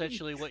like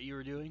essentially what you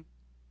were doing.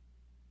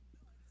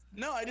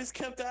 No, I just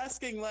kept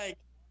asking like,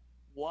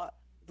 what?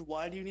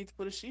 Why do you need to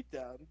put a sheet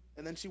down?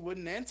 And then she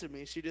wouldn't answer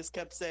me. She just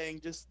kept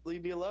saying, just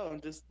leave me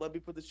alone. Just let me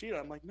put the sheet on.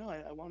 I'm like, no,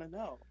 I want to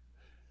know.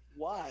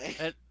 Why?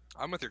 And,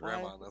 I'm with your Why?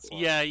 grandma on this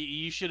one. yeah,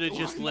 you should have Why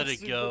just let must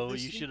it we put go. the You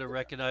sheet should have down?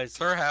 recognized. It's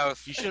her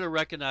house. You should have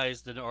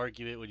recognized an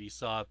argument when you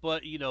saw it.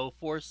 But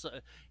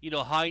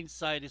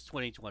hindsight is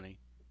 2020.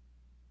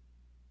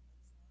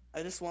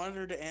 I just wanted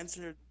her to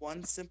answer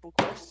one simple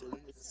question.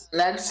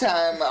 Next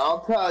time, I'll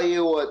tell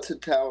you what to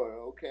tell her,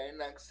 okay?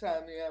 Next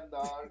time you have the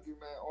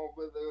argument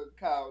over the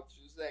couch,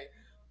 you say,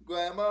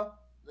 Grandma,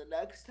 the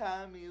next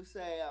time you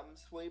say I'm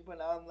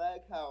sleeping on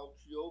that couch,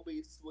 you'll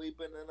be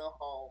sleeping in a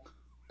home.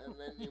 And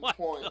then you My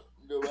point God.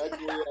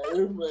 directly at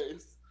her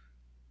face.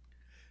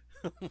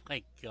 Oh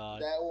my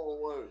God. That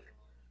will work.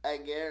 I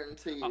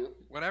guarantee you.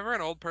 Whenever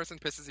an old person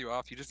pisses you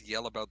off, you just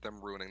yell about them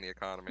ruining the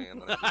economy,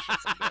 and then it just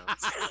shuts them down.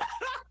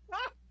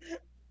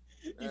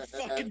 You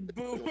fucking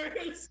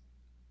boomers.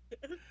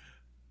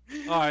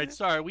 All right,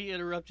 sorry, we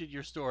interrupted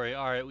your story.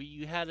 All right,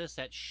 you had us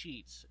at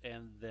sheets,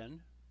 and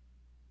then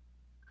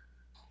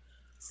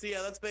So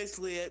yeah, that's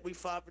basically it. We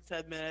fought for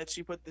 10 minutes.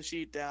 She put the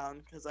sheet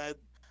down because I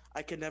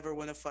could never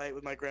win a fight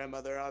with my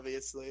grandmother,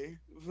 obviously.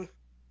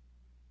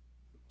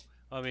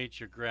 I mean, it's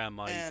your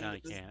grandma. You And kind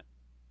of can't.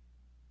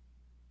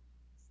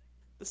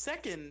 The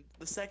second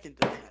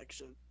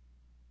interaction.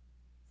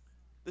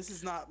 This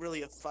is not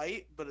really a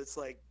fight, but it's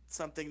like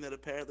something that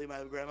apparently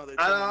my grandmother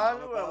told my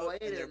mom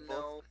about, and they're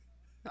both...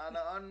 On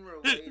an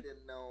unrelated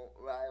note,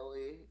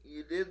 Riley,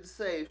 you did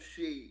say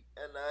she,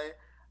 and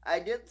I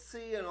did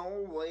see an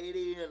old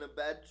lady in a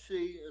bed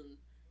sheet, and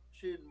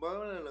she'd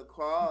burning a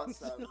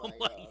cross on Oh my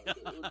my yard.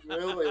 It was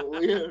really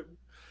weird.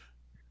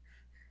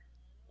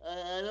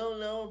 I don't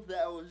know if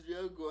that was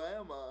your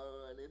grandma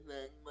or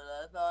anything, but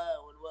I thought I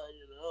would let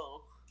you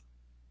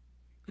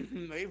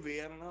know. Maybe,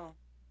 I don't know.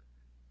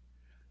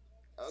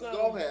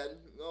 Go ahead.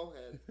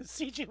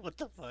 CJ, what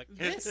the fuck?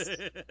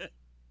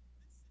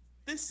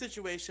 This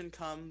situation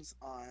comes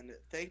on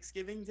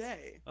Thanksgiving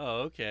Day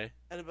Oh, okay.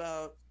 at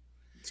about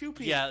 2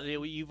 p.m. Yeah,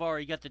 you've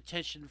already got the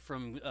tension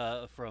from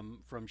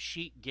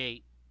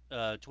Sheetgate,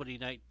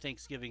 29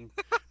 Thanksgiving,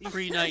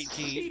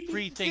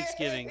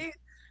 pre-Thanksgiving.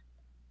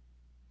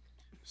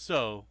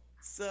 So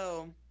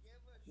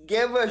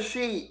Give a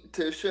sheet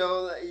to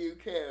show that you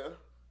care,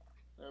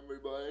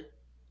 everybody.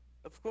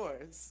 of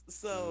course.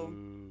 So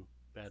ooh,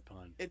 bad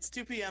pun. it's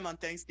 2 p.m. on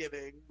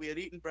Thanksgiving. We had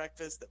eaten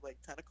breakfast at like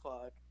 10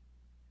 o'clock.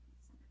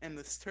 And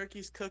this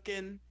turkey's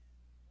cooking,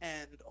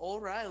 and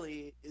old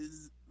Riely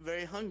is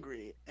very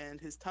hungry,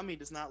 and his tummy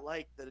does not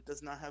like that it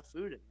does not have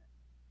food in it.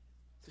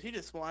 So he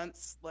just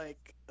wants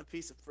like a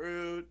piece of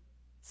fruit,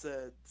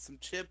 some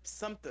chips,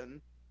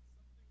 something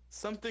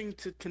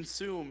to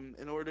consume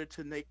in order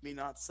to make me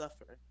not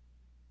suffer.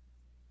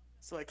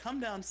 So I come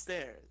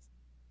downstairs,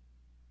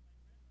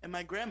 and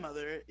my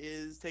grandmother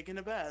is taking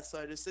a bath, so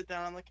I just sit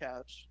down on the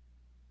couch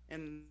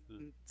and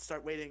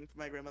start waiting for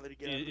my grandmother to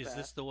get out of the bath. Is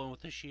this the one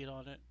with the sheet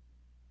on it?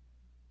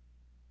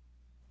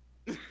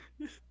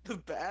 The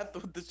bath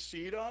with the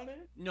sheet on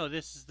it? No,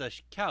 this is the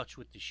couch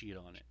with the sheet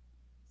on it.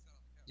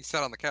 You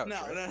sat on the couch,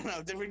 No, right?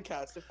 no, different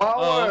couch.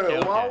 Okay.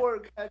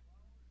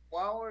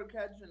 While we're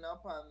catching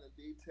up on the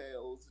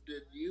details,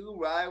 did you,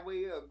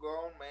 Riley, a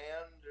grown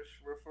man, just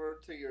refer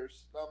to your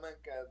stomach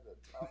as a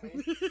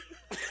tummy?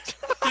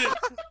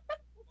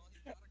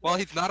 Well,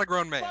 he's not a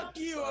grown man. Fuck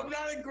you! so- I'm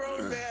not a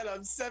grown man.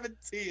 I'm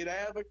 17. I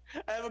have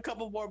a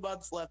couple more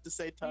months left to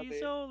say tummy.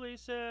 He's only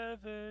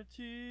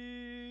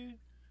 17.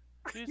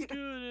 It's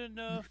good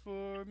enough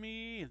for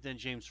me. And then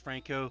James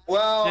Franco.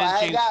 Well, Then I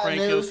James got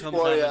Franco news comes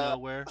for out you. of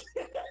nowhere.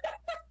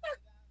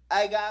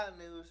 I got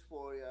news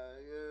for you.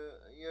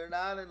 You're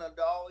not an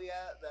adult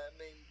yet. That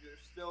means you're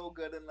still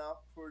good enough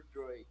for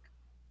Drake.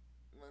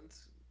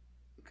 Let's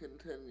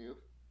continue.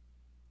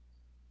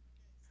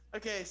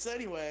 Okay, so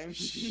anyway,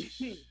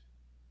 so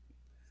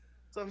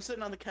I'm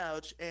sitting on the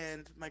couch,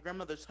 and my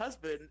grandmother's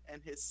husband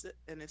and his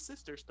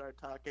sister start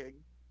talking,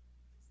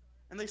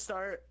 and they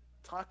start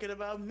talking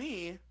about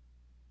me.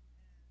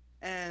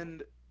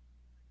 And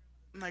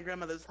my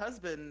grandmother's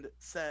husband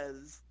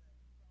says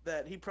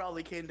that he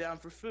probably came down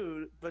for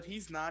food, but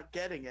he's not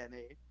getting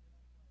any.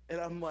 And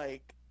I'm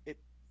like,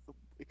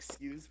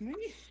 excuse me?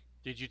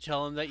 Did you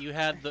tell him that you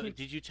had the?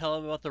 Did you tell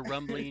him about the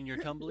rumbly in your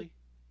tumbly?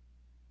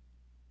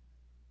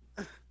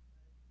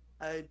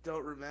 I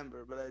don't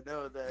remember, but I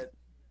know that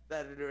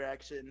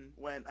interaction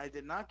when I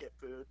did not get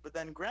food. But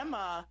then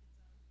Grandma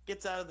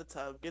gets out of the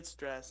tub, gets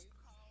dressed.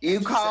 You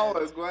She call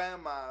her says-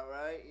 grandma,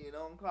 right? You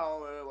don't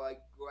call her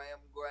like Gram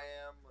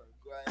or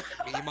Gram.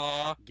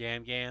 Meemaw.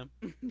 Gam.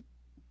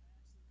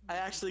 I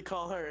actually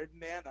call her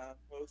Nana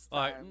most All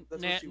right, times.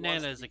 That's what she wants Nana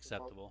to is be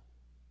called. acceptable.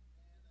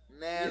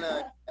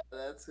 Nana,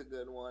 that's a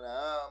good one.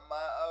 A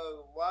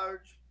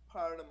large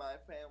part of my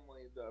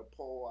family are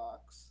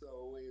Polacks,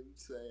 so we'd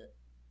say it.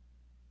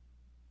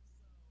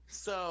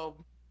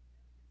 So,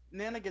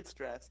 Nana gets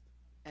dressed,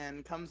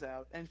 and comes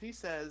out, and she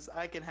says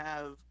I can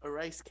have a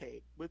rice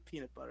cake with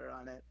peanut butter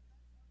on it,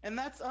 and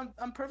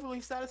I'm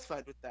perfectly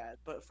satisfied with that.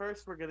 But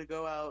first, we're gonna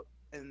go out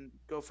and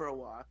go for a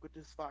walk, which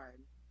is fine.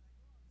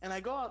 And I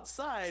go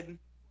outside,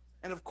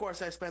 and of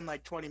course, I spend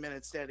like 20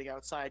 minutes standing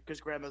outside because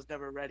Grandma's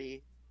never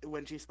ready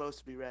when she's supposed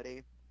to be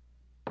ready.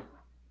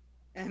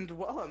 And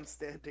while I'm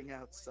standing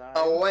outside,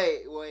 Oh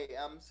wait,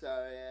 I'm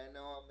sorry. I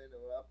know I'm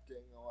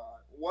interrupting a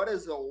lot. What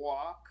is a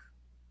walk?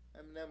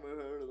 I've never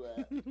heard of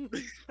that.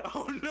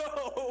 oh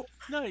no!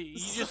 No, you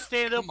So, just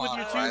stand up Come with on,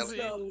 your Riley.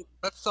 so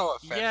That's so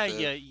Yeah, offensive.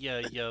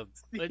 yeah,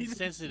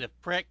 insensitive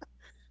prick.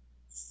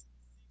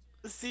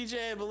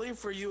 CJ, I believe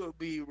for you it would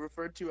be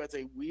referred to as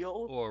a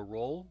wheel. Or a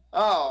roll.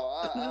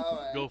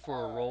 Oh, Go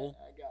for a all right. roll.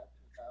 I got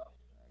you now.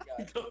 I got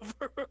Go you.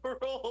 for a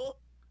roll.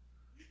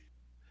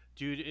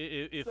 Dude,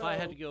 if I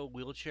had to So, go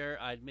wheelchair,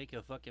 I'd make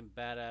a fucking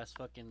badass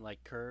fucking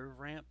like curve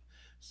ramp.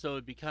 So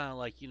it'd be kind of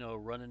like,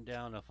 running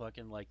down a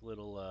fucking like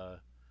little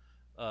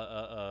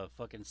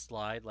fucking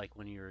slide like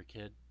when you were a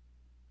kid.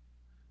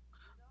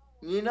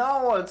 You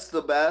know what's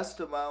the best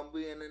about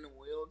being in a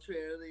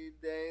wheelchair these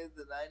days?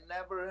 That I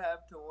never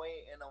have to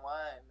wait in a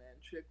line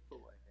at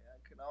Chick-fil-A. I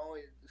can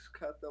always just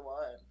cut the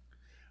line.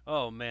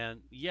 Oh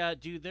man, yeah,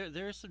 dude.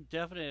 There's some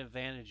definite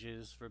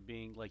advantages for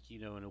being like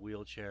in a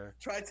wheelchair.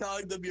 try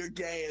telling them you're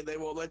gay and they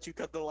won't let you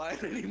cut the line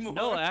No,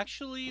 anymore.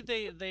 actually,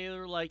 they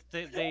are like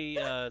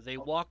they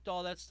walked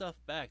all that stuff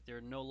back.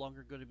 They're no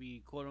longer going to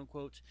be quote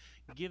unquote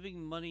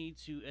giving money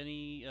to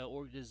any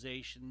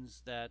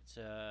organizations that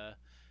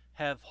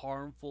have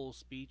harmful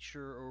speech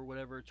or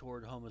whatever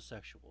toward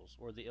homosexuals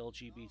or the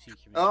LGBT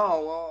community.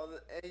 Oh well,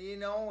 and you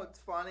know what's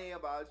funny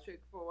about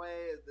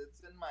Chick-fil-A is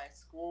it's in my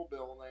school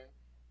building,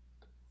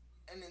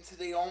 and it's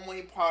the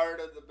only part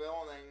of the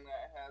building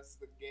that has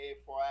the gay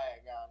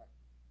flag on it.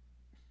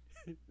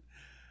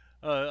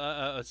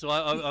 So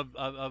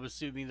I'm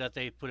assuming that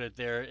they put it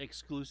there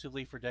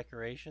exclusively for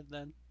decoration.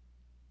 Then.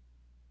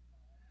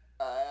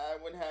 I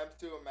would have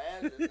to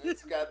imagine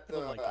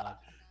Oh my god.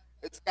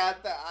 it's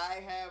got the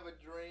I have a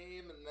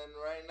dream, and then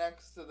right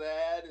next to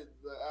that is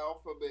the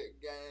alphabet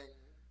gang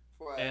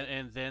flag.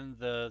 And then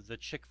the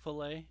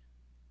Chick-fil-A.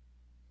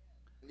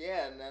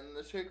 Yeah, and then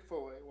the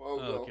Chick-fil-A Oh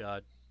logo.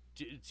 god.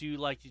 Do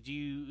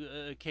you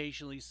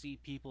occasionally see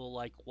people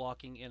like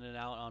walking in and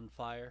out on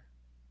fire?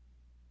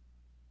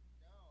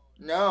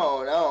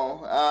 No,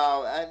 no.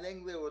 I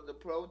think there was a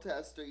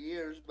protester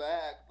years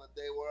back, but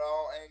they were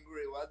all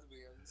angry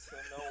lesbians, so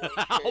no one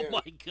Oh cared.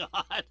 my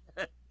god.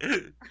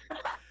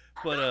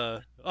 But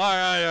all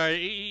right,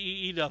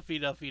 enough.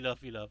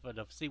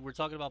 See, we're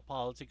talking about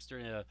politics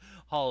during a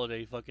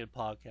holiday fucking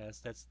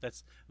podcast. That's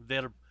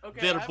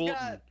Okay, I've verboten.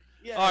 got.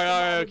 Yeah, All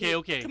right,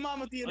 okay. come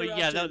on with the Oh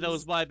yeah, that was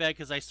interruptions. my bad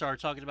because I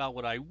started talking about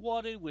what I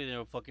wanted with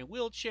a fucking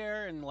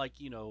wheelchair and like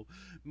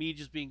me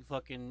just being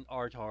fucking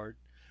art hard.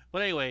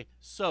 But anyway,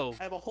 so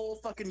I have a whole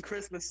fucking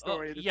Christmas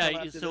story to yeah, tell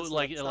after so this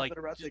one. Stop like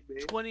interrupting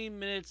me. 20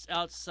 minutes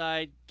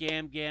outside,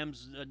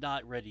 Gam's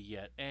not ready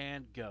yet,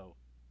 and go.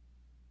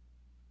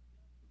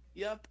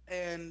 Yep,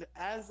 and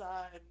as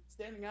I'm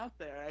standing out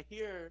there, I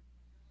hear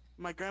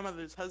my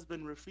grandmother's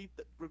husband repeat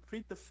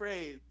the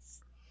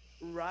phrase,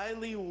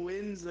 "Riley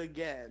wins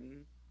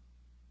again,"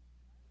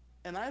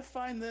 and I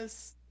find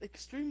this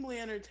extremely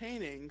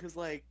entertaining because,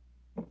 like,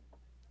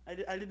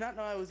 I did not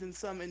know I was in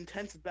some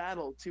intense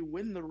battle to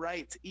win the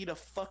right to eat a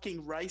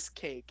fucking rice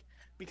cake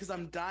because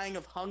I'm dying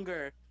of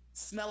hunger,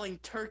 smelling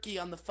turkey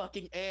on the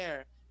fucking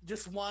air,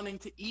 just wanting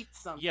to eat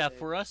Yeah, something.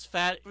 for us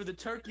fat For the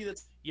turkey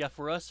that's Yeah,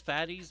 for us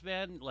fatties,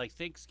 man, like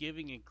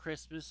Thanksgiving and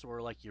Christmas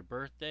or like your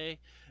birthday,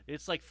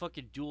 it's like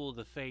fucking Duel of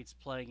the Fates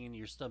playing in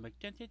your stomach.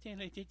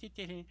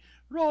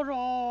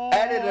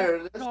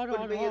 Editor, this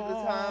would be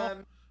the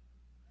time.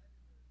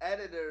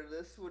 Editor,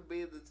 this would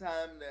be the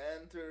time to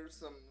enter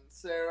some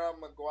Sarah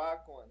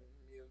McLaughlin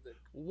music.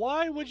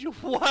 Why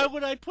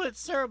would I put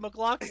Sarah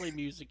McLachlan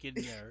music in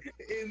there?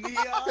 in the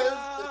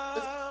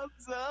Because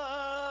arms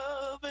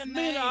of an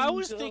Man, I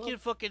was angel. thinking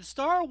fucking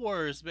Star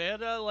Wars, man.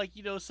 Like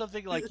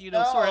something like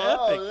no, sort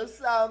of epic. this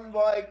sounds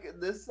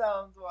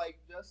like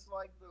just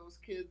like those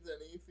kids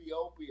in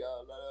Ethiopia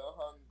that are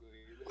hungry.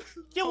 This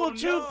is Yeah, Oh well,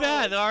 too no!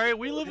 bad. All right,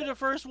 we live in a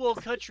first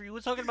world country. We're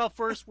talking about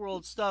first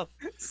world stuff.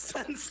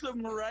 Send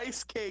some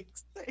rice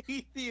cakes to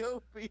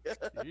Ethiopia.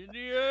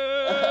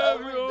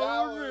 every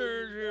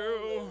dollar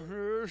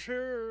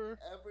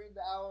every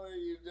dollar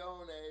you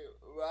donate,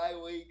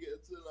 Riley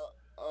gets a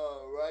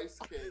rice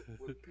cake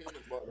with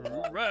peanut butter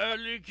on it.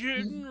 Riley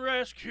getting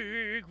rice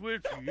cake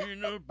with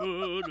peanut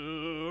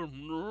butter.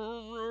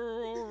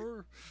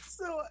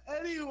 So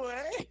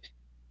anyway,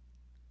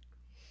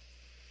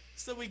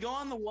 so we go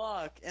on the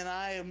walk, and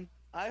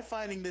I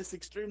finding this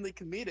extremely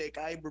comedic.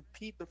 I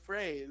repeat the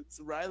phrase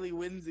 "Riley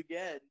wins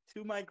again"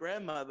 to my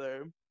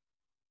grandmother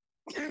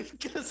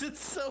because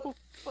it's so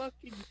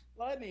fucking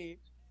funny.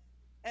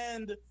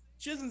 And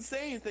she doesn't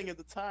say anything at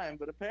the time,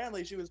 but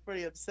apparently she was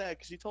pretty upset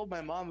because she told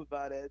my mom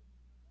about it,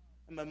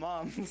 and my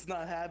mom was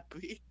not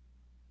happy.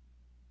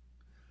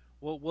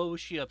 What was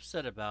she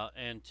upset about,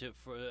 and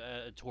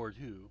toward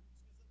who?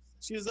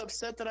 She was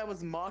upset that I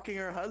was mocking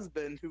her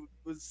husband, who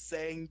was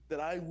saying that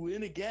I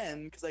win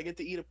again because I get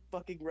to eat a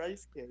fucking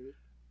rice cake.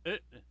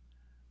 It,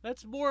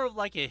 that's more of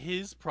like a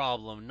his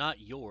problem, not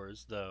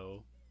yours,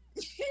 though.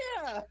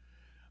 Yeah.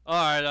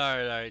 All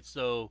right.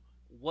 So,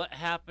 what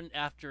happened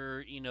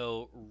after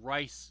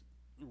rice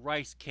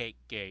cake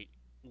gate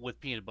with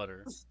peanut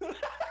butter?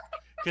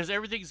 Because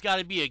everything's got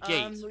to be a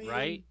gate,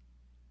 right?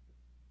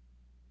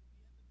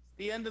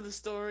 The end of the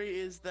story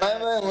is Wait,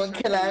 that.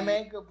 can I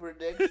make a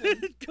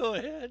prediction? Go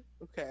ahead.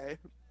 Okay.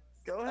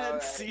 Go ahead,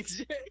 Alright.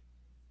 CJ.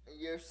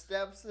 Your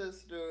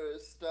stepsister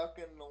is stuck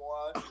in the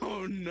wash.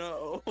 Oh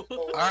no.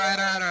 All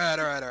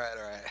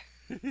right.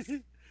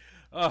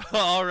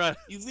 All right.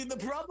 You see, the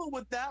problem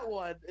with that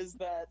one is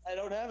that I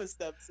don't have a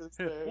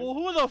stepsister. Well,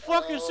 who the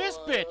fuck is this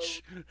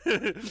bitch?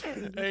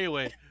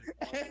 Anyway.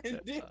 And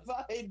if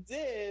I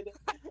did,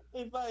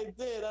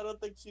 I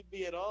don't think she'd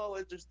be at all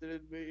interested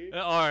in me.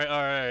 All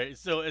right.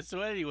 So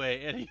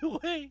anyway,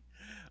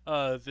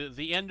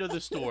 the end of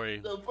the story.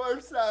 The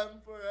first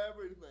time for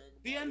everything.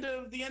 The end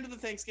of the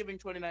Thanksgiving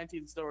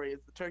 2019 story is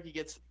the turkey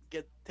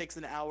takes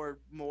an hour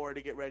more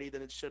to get ready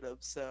than it should have.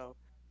 So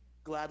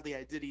gladly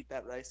I did eat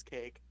that rice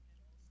cake.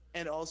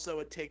 And also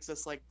it takes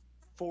us like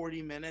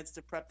 40 minutes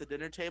to prep the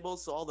dinner table,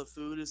 so all the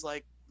food is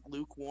like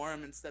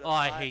lukewarm instead of Oh,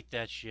 I hot. hate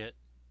that shit.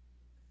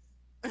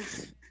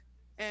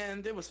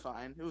 And it was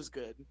fine. It was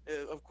good.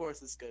 Of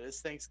course it's good.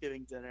 It's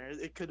Thanksgiving dinner.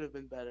 It could have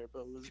been better, but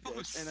it was People good. who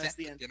And set that's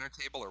the the end. dinner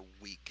table are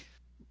weak.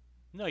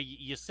 No,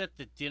 you set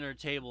the dinner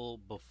table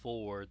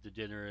before the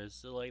dinner is.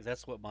 So, like,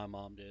 that's what my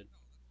mom did.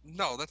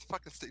 No, that's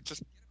fucking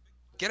just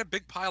get a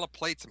big pile of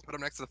plates and put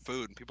them next to the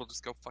food, and people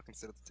just go fucking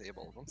sit at the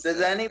table. Don't Does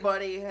sit.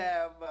 anybody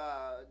have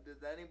that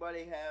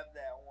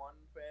one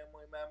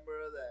family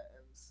member that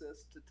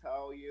insists to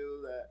tell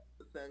you that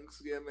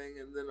Thanksgiving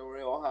isn't a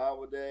real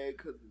holiday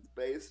because it's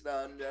based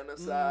on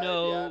genocide?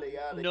 No, Yada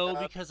yada. no,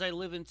 yada. because I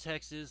live in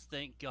Texas.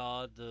 Thank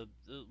God. The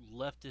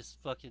leftist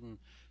fucking,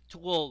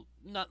 well,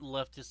 not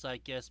leftist, I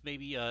guess.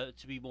 Maybe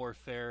to be more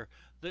fair,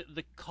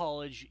 the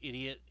college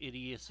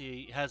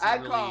idiocy hasn't I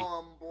really.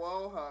 call them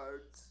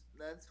blowhards.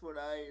 That's what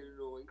I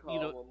usually call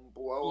them,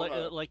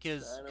 blowhards. Like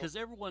because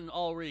everyone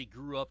already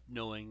grew up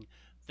knowing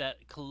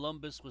that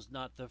Columbus was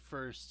not the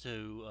first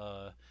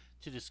to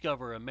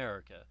discover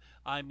America.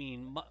 I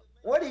mean,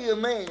 What do you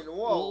mean?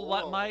 Whoa,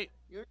 well, whoa.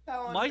 You're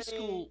telling my me,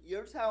 school.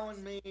 You're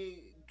telling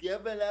me,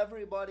 given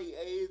everybody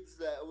AIDS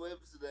that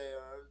lives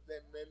there,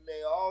 then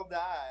they all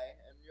die,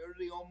 and you're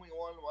the only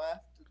one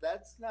left.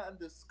 That's not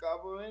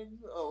discovering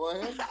a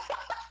land.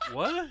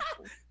 What?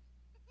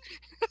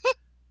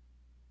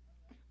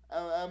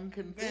 I'm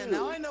confused. Man,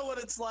 now I know what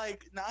it's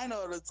like. Now I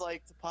know what it's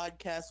like to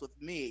podcast with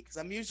me, because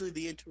I'm usually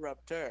the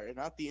interrupter,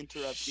 not the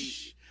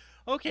interruptee.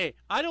 Okay,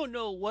 I don't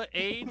know what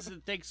AIDS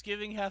and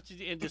Thanksgiving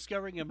and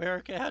discovering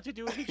America have to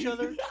do with each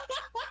other,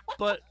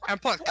 but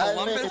And plus,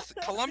 Columbus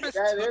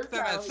that took is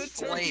them how as it's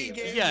The turkey slaves.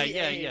 gave Yeah, me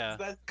yeah, AIDS.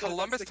 yeah.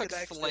 Columbus that's the took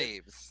connection.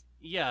 slaves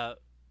yeah,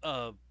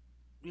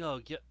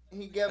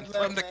 He gives and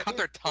told them to AIDS. cut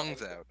their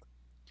tongues out.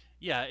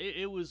 yeah,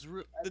 it was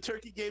The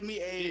turkey gave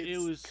me AIDS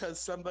was- because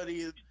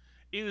somebody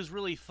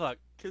fucked,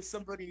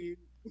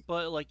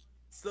 but like.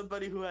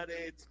 who had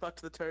AIDS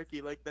fucked the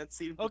turkey. Like that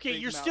seemed. Okay,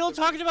 you're still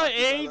talking about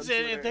AIDS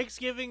and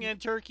Thanksgiving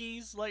and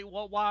turkeys. Like,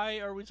 why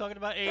are we talking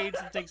about AIDS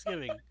and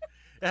Thanksgiving?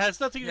 It has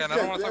nothing Yeah, to and I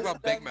do. don't want to talk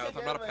about Big Mouth.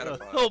 I'm not a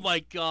pedophile. Oh my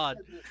god,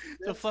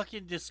 the This,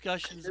 fucking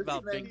discussions this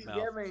about Big Mouth.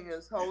 Thanksgiving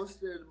is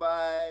hosted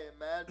by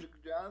Magic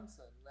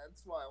Johnson.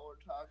 That's why we're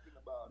talking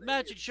about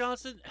Magic AIDS.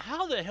 Johnson,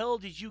 how the hell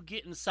did you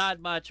get inside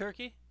my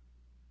turkey?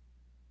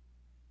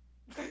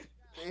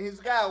 He's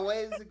got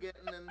ways of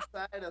getting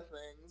inside of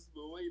things,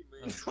 believe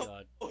me. Oh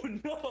god, Oh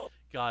no.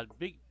 god,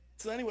 big.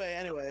 So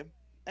anyway.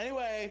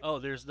 Oh,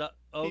 there's not.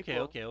 Okay,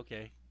 People.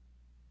 okay.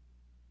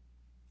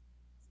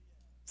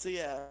 So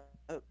yeah,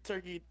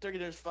 turkey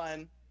dinner's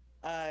fine.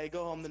 I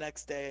go home the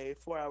next day,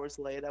 4 hours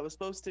late. I was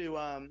supposed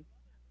to.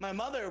 My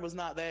mother was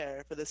not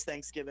there for this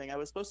Thanksgiving. I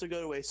was supposed to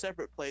go to a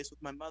separate place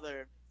with my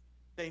mother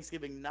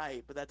Thanksgiving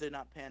night, but that did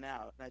not pan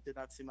out, and I did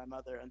not see my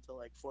mother until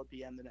like 4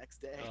 p.m. the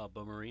next day. Oh,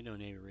 but Marino.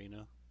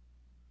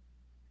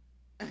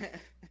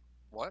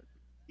 What?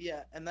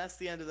 Yeah, and that's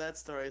the end of that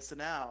story. So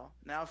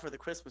now for the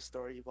Christmas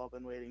story you've all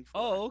been waiting for.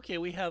 Oh, okay.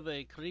 We have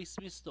a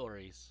Christmas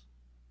stories.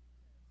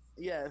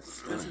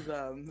 Yes, this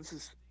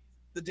is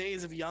the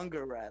days of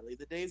younger Riley,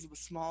 the days of a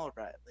small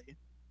Riley.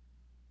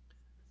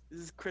 This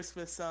is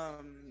Christmas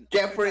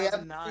Jeffrey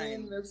 2009.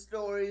 Epstein, the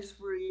story's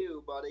for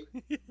you, buddy.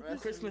 Rest in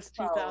Christmas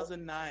power.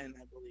 2009,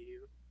 I believe.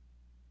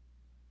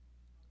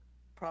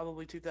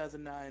 Probably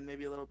 2009,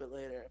 maybe a little bit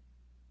later.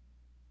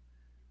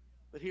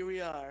 But here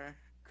we are,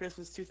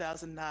 Christmas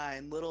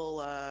 2009. Little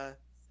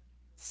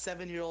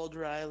 7-year-old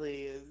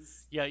Riley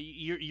is. Yeah,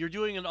 you're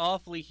doing an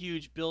awfully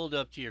huge build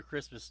up to your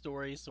Christmas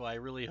story, so I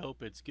really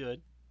hope it's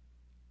good.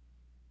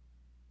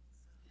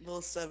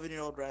 Little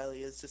 7-year-old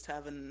Riley is just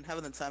having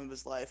the time of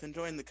his life,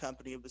 enjoying the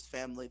company of his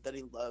family that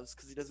he loves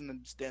because he doesn't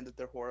understand that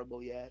they're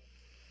horrible yet.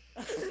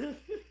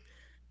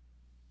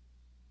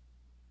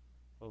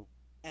 Oh.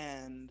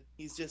 And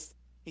he's just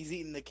He's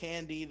eating the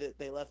candy that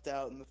they left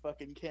out in the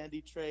fucking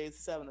candy trays.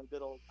 He's having a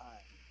good old time.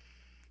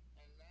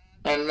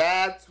 And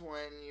that's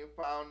when you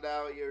found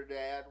out your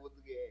dad was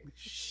gay.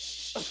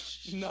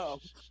 No.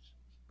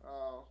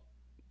 Oh.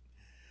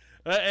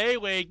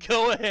 Anyway,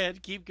 go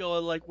ahead. Keep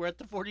going. Like, we're at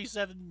the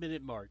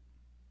 47-minute mark.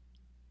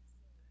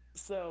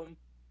 So,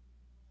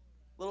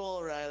 little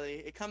old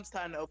Riley, it comes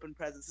time to open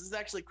presents. This is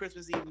actually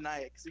Christmas Eve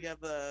night because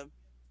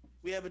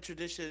we have a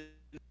tradition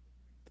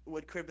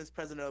with Christmas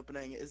present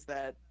opening is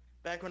that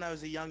back when I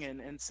was a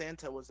youngin' and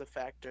Santa was a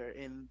factor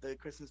in the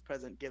Christmas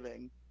present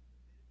giving,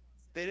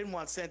 they didn't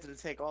want Santa to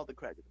take all the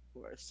credit, of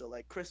course. So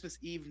like Christmas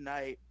Eve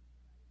night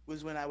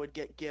was when I would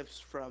get gifts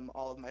from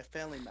all of my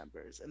family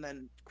members, and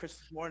then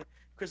Christmas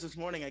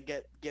morning I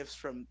get gifts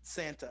from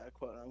Santa,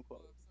 quote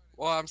unquote.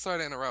 Well, I'm sorry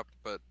to interrupt,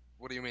 but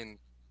what do you mean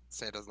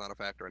Santa's not a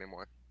factor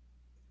anymore?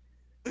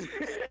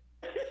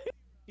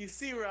 You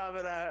see,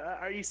 Robin,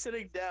 are you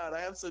sitting down? I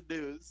have some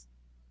news.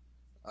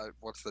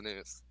 What's the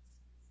news?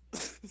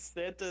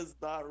 Santa is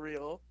not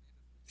real.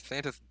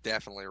 Santa's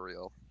definitely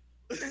real.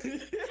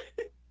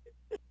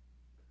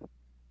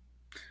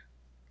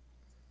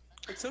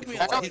 It took me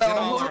I don't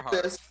know who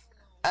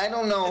I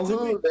don't know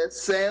who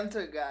this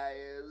Santa guy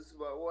is,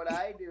 but what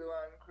I do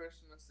on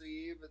Christmas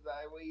Eve is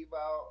I leave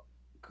out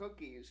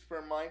cookies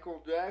for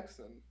Michael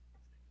Jackson.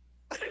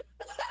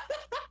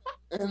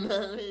 And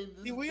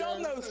then we all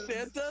know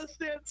Santa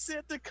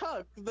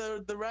Cuck,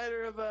 the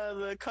writer of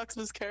the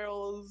Cuxmas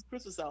Carol's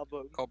Christmas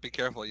album. Oh, be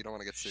careful, you don't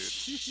want to get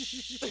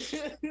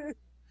sued.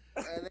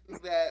 I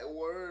think that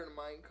word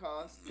might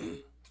cost you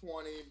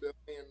 $20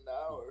 billion.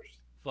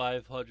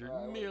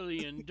 $500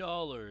 million.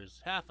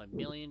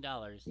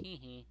 $500,000.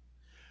 Hee.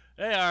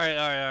 Hey, all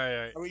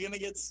right. Are we gonna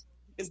get?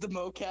 Is the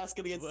moecast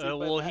gonna get sued by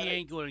well, that? he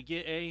ain't going to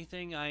get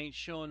anything. I ain't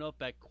showing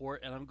up at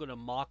court, and I'm going to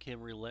mock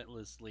him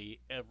relentlessly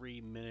every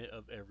minute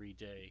of every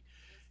day.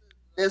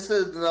 This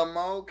is the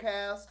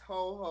moecast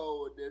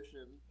ho-ho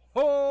edition.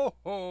 Ho,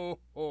 ho,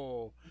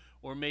 ho.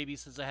 Or maybe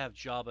since I have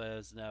Jabba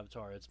as an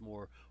avatar, it's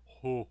more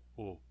ho,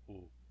 ho,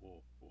 ho,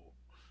 ho, ho.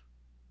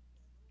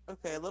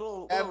 Okay,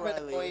 little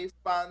Definitely Riley.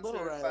 sponsored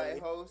Little by Riley.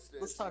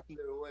 Hostess. Let's talk.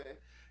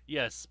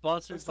 Yes,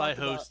 sponsored Let's by talk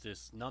about-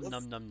 Hostess. Num.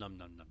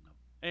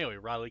 Anyway,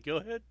 Riley, go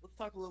ahead. Let's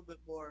talk a little bit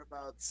more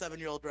about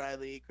 7-year-old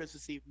Riley.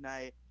 Christmas Eve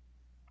night.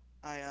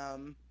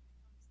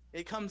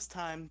 It comes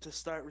time to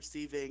start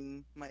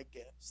receiving my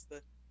gifts.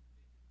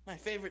 My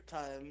favorite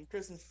time.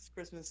 Christmas,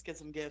 get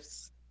some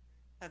gifts,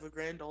 have a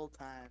grand old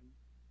time.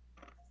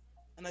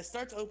 And I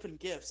start to open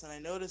gifts, and I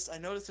notice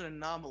an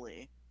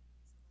anomaly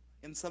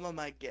in some of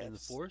my gifts. In the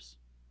Force?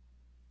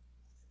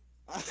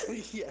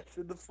 Yes,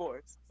 in the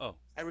Force. Oh.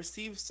 I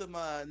received some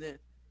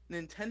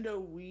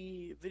Nintendo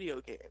Wii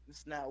video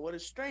games. Now, what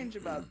is strange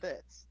about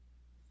this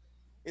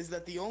is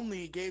that the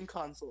only game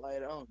console I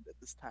had owned at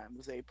this time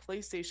was a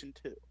PlayStation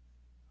 2,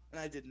 and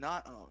I did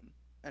not own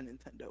a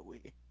Nintendo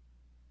Wii.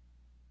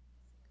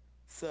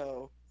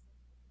 So,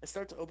 I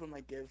start to open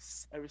my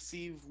gifts. I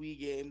receive Wii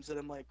games, and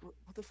I'm like,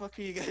 what the fuck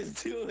are you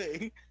guys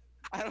doing?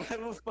 I don't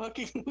have a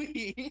fucking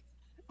Wii.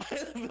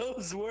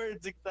 Those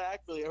words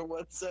exactly are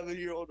what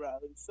 7-year-old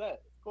Riley said,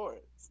 of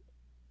course.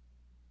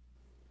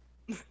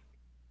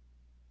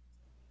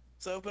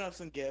 So I open up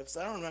some gifts.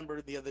 I don't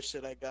remember the other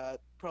shit I got.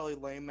 Probably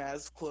lame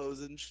ass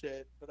clothes and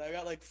shit. But I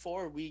got like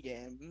 4 Wii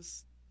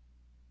games.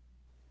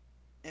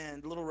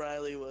 And little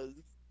Riley was,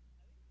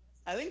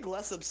 I think,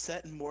 less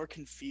upset and more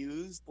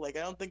confused. Like,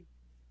 I don't think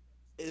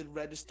it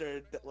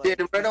registered that, like,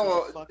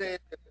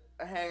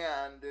 hang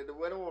on, did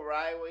Widow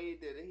Riley,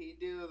 did he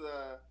do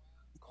the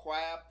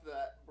quap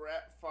that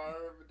Brett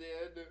Favre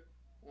did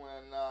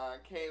when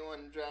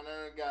Caitlyn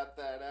Jenner got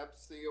that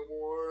Epstein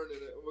award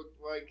and it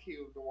looked like he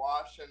was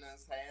washing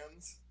his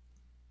hands?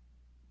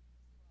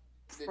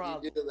 Did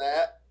you do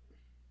that?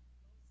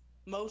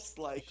 Most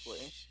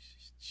likely.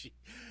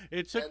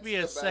 It took me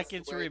a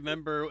second to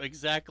remember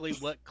exactly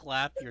what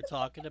clap you're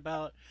talking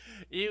about.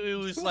 It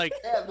was like,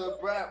 yeah, the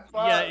Brett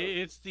Favre. Yeah,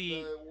 it's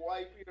the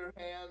wipe your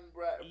hand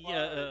Brett Favre.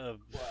 Yeah,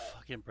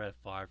 fucking Brett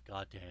Favre.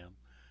 Goddamn.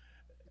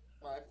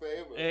 My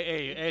favorite.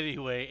 Hey,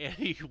 anyway,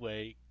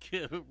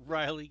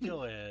 Riley,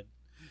 go ahead.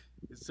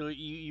 So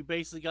you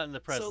basically got in the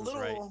presents,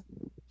 right?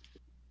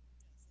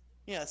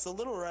 Yeah, so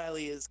little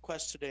Riley is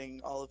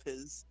questioning all of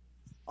his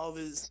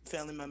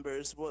family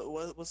members.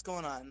 What's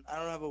going on? I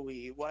don't have a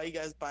Wii. Why are you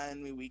guys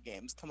buying me Wii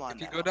games? Come on.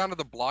 If you go down to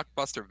the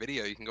Blockbuster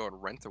Video, you can go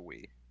and rent a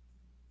Wii.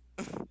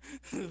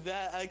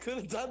 That I could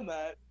have done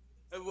that.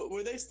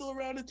 Were they still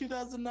around in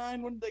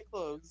 2009? When did they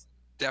close?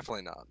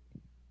 Definitely not.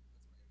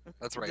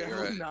 That's right.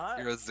 You're a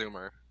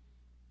Zoomer.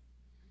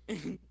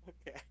 Okay.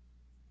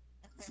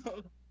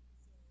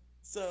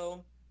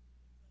 So,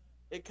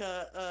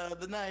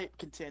 the night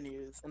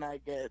continues, and I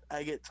get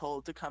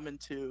told to come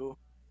into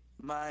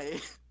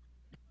my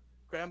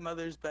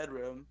grandmother's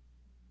bedroom.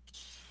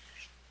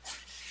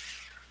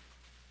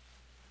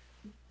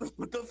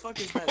 What the fuck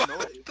is that noise?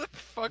 What the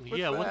fuck was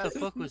yeah, that? what the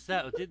fuck was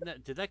that?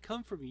 Did that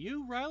come from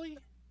you, Riley?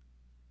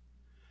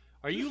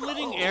 Are you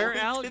letting No, air it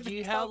out? Do didn't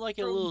you have come like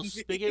a from little me.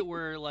 spigot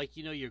where like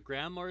your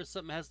grandma or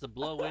something has to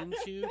blow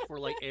into for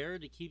like air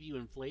to keep you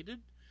inflated?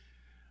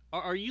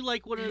 Are you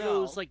like one of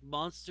those No. like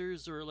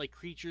monsters or like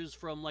creatures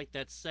from like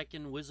that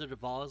second Wizard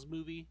of Oz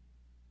movie?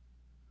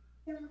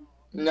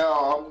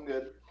 No, I'm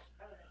good.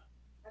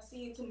 I'll see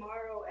you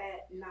tomorrow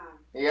at 9.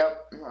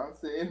 Yep, I'll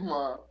see you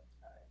tomorrow.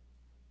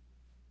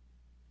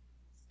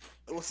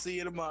 We'll see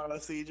you tomorrow,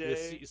 CJ. Yeah,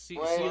 see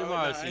you Wait. tomorrow,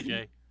 Tomorrow at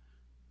CJ.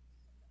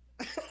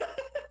 9.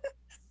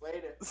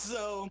 Later.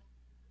 So,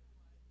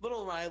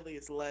 little Riley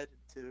is led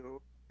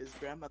to his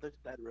grandmother's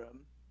bedroom,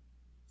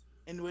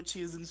 in which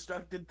he is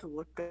instructed to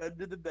look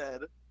under the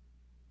bed.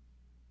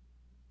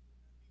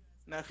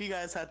 Now, if you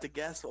guys had to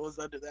guess what was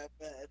under that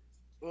bed,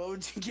 what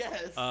would you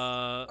guess?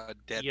 A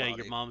dead Yeah,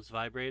 body. your mom's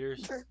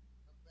vibrators.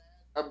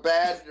 A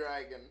bad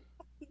dragon.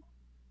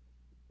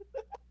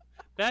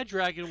 Bad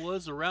Dragon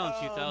was around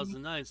Um,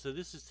 2009, so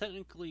this is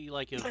technically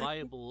like a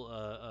viable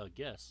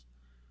guess.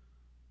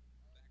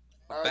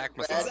 A back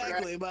bad massage.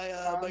 Exactly.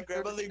 My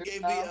grandmother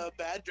gave me a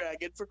bad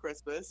dragon for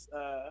Christmas.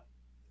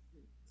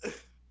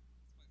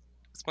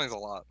 Explains a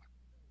lot.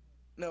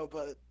 No,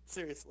 but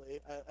seriously,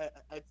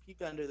 I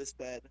peek under this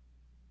bed,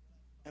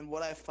 and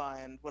what I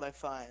find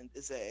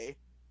is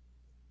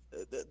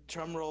the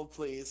drum roll,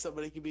 please.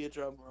 Somebody give me a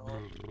drum roll.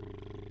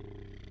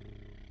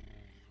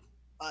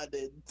 A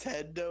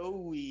Nintendo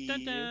Wii.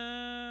 Dun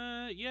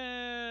dun!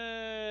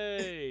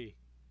 Yay!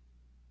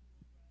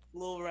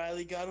 Little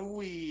Riley got a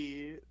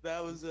Wii.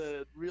 That was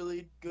a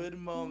really good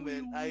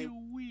moment.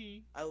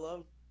 Wee. I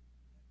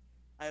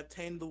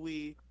obtained the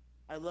Wii.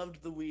 I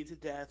loved the Wii to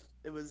death.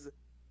 The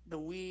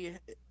Wii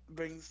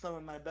brings some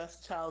of my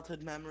best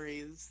childhood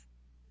memories.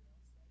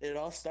 It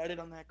all started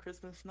on that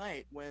Christmas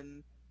night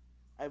when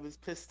I was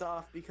pissed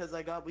off because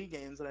I got Wii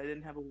games and I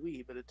didn't have a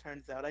Wii, but it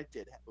turns out I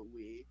did have a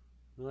Wii.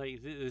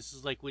 Like this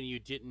is like when you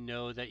didn't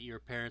know that your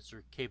parents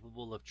are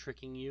capable of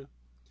tricking you.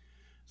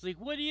 It's like,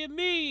 what do you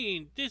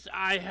mean?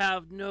 I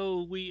have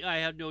no Wii. I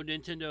have no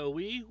Nintendo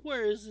Wii.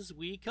 Where is this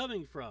Wii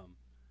coming from?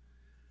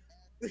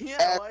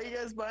 Yeah, why you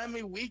guys buying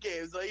me Wii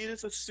games? Why you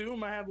just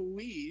assume I have a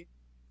Wii?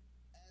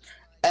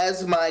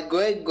 As my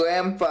great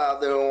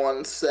grandfather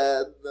once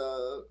said,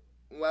 the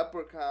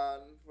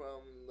leprechaun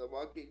from the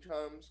Lucky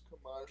Charms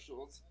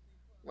commercials.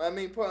 Let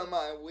me put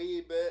my wee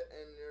bit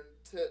in your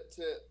tit.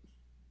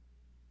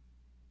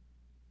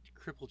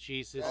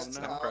 CrippledJesus. That's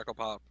Snap, how- crackle,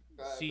 pop.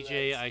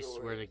 CJ, I story.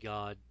 swear to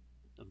God,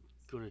 I'm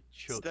gonna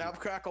choke Snap, you.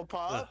 crackle, Ugh.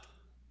 pop.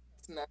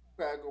 Snap,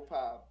 crackle,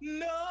 pop.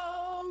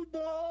 No,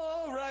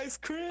 Rice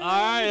Krispies.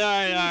 All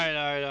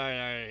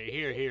right.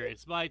 Here.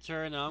 It's my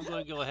turn. Now I'm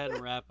going to go ahead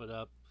and wrap it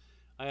up.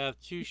 I have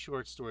two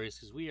short stories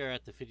because we are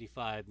at the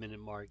 55-minute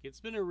mark. It's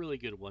been a really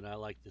good one. I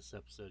like this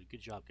episode.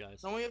 Good job,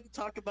 guys. Don't we have to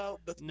talk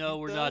about Bethesda? No,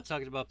 we're not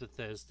talking about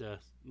Bethesda.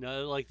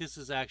 No, like this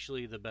is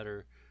actually the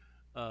better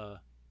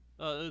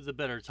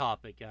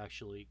topic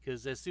actually,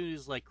 because as soon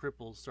as like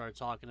Cripple started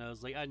talking, I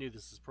was like, I knew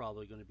this is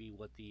probably going to be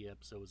what the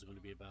episode was going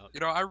to be about. You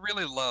know, I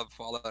really love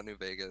Fallout New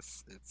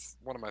Vegas. It's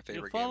one of my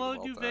favorite games Fallout of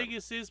all New time.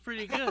 Vegas is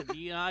pretty good.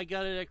 I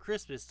got it at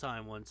Christmas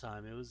time one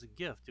time. It was a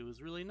gift. It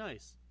was really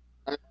nice.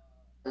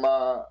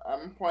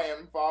 I'm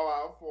playing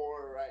Fallout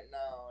 4 right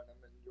now, and I'm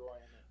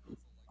enjoying it.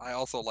 I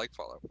also like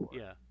Fallout 4.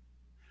 Yeah.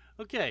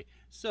 Okay,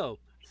 so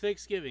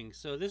Thanksgiving.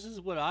 So this is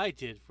what I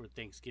did for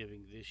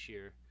Thanksgiving this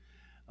year.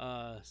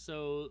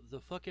 So the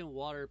fucking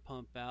water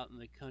pump out in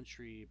the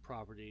country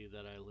property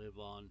that I live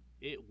on,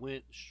 it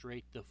went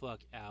straight the fuck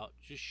out.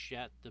 Just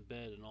shat the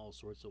bed in all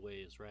sorts of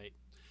ways, right?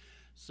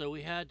 So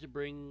we had to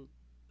bring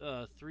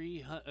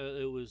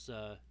it was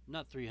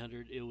not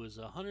 300, it was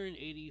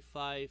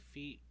 185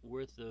 feet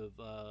worth of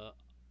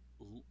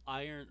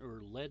iron or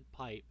lead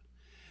pipe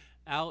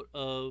out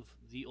of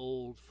the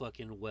old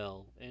fucking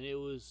well, and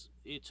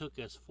it took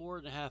us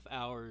 4.5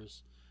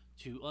 hours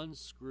to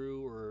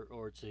unscrew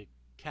or to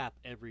cap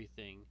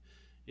everything.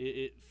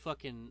 It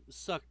fucking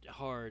sucked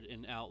hard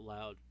and out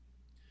loud.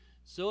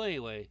 So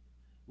anyway,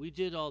 we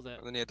did all that.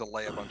 And then you had to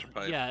lay a bunch of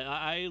pipe. Yeah,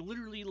 I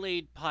literally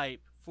laid pipe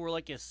for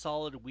like a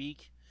solid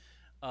week.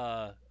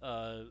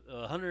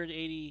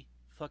 180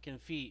 fucking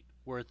feet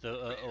worth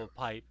of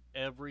pipe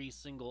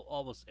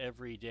almost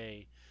every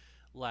day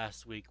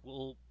last week.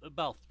 Well,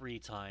 about 3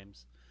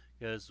 times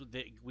because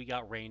we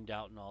got rained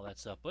out and all that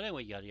stuff. But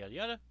anyway, yada yada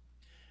yada.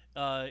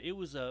 It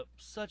was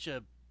such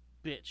a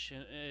bitch,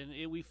 and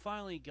we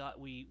finally got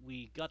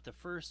we got the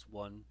first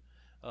one,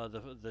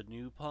 the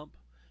new pump,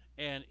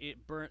 and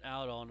it burnt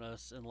out on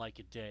us in like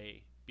a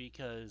day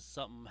because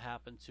something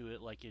happened to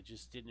it, like it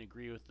just didn't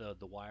agree with the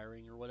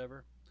wiring or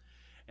whatever.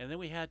 And then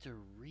we had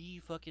to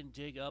fucking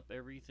dig up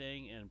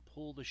everything and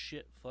pull the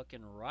shit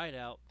fucking right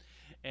out.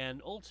 And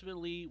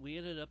ultimately, we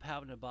ended up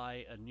having to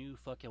buy a new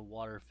fucking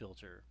water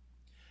filter.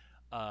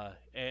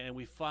 And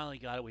we finally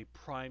got it. We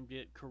primed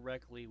it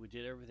correctly. We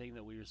did everything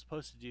that we were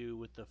supposed to do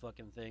with the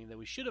fucking thing that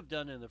we should have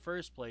done in the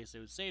first place. It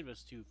would save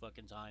us 2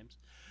 fucking times.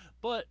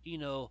 But,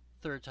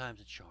 third time's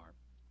a charm.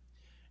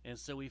 And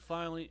so we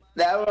finally...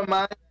 That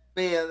reminds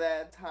me of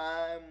that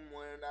time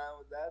when I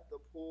was at the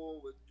pool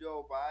with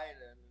Joe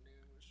Biden, and he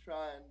was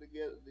trying to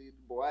get these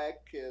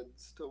black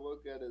kids to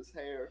look at his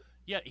hair.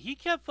 Yeah, he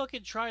kept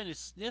fucking trying to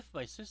sniff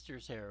my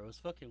sister's hair. It was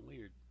fucking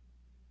weird.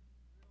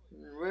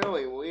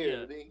 Really Yeah.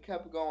 weird. He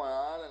kept going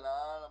on and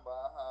on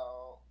about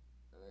how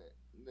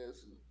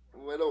this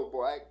little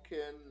black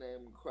kid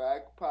named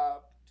Crack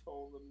Pop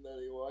told him that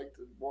he liked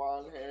his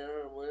blonde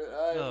hair.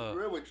 Ugh.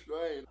 Really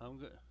strange. I'm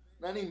good.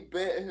 Then he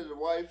bit his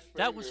wife's finger.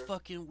 That was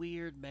fucking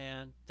weird,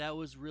 man. That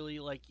was really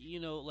like,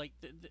 like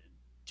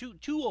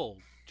too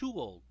old.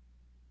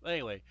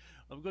 Anyway,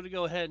 I'm going to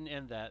go ahead and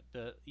end that.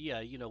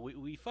 Yeah,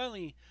 we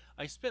finally.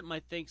 I spent my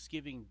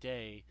Thanksgiving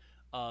day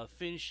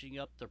finishing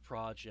up the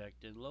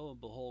project, and lo and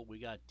behold, we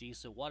got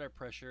decent water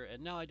pressure,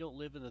 and now I don't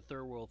live in the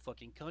third world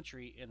fucking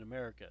country in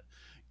America.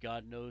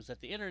 God knows that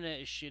the internet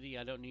is shitty.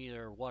 I don't need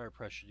our water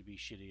pressure to be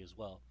shitty as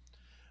well.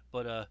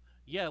 But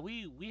yeah,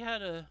 we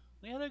had a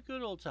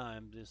good old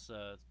time this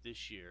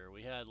year.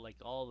 We had like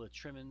all the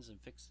trimmings and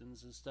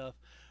fixings and stuff.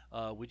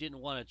 We didn't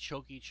want to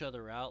choke each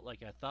other out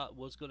like I thought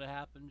was going to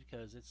happen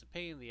because it's a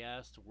pain in the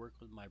ass to work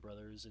with my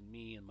brothers and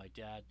me and my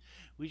dad.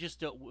 We just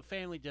don't.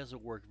 Family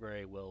doesn't work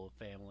very well with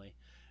family,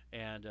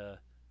 and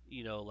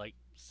like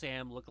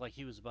Sam looked like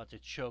he was about to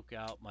choke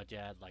out my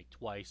dad like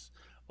twice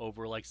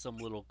over like some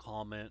little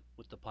comment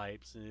with the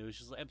pipes, and it was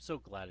just like, I'm so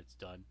glad it's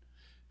done.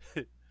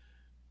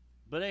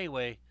 But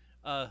anyway,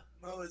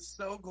 Mo is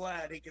so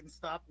glad he can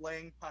stop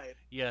laying pipe.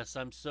 yes,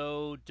 I'm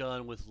so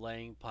done with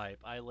laying pipe.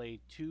 I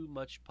laid too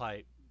much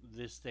pipe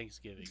this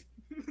Thanksgiving.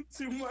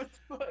 Too much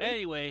pipe.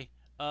 Anyway,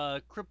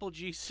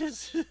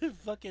 CrippledJesus,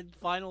 fucking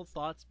final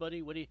thoughts,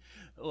 buddy. What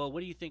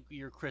do you think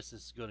your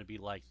Christmas is going to be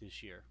like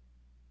this year?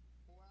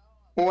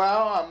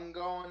 Well, I'm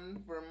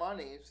going for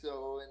money,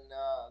 so in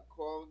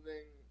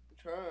closing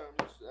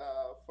terms,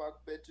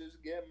 fuck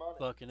bitches, get money.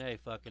 Fucking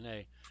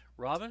A.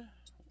 Robin,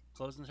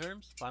 closing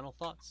terms, final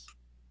thoughts.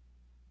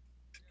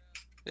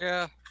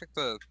 Yeah, I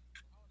think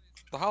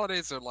the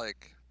holidays are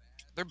like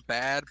they're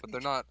bad, but they're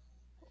not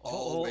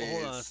always.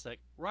 Hold on a sec.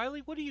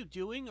 Riely, what are you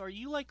doing? Are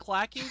you like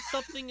clacking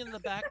something in the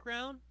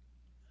background?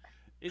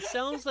 It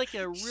sounds like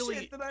a really.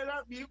 Shit, did I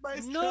not mute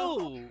myself?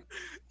 No.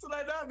 Did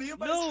I not mute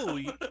myself?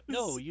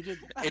 No, you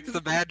didn't. It's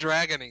the bad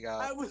dragon he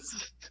got. I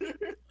was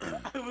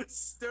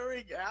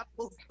stirring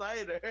apple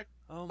cider.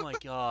 Oh my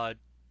god.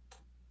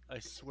 I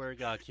swear to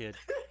God, kid.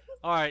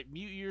 Alright,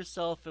 mute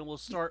yourself and we'll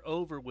start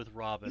over with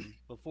Robin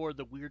before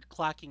the weird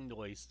clacking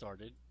noise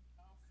started.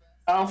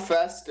 How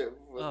festive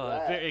was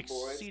that, Very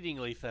boys?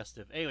 exceedingly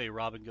festive. Anyway,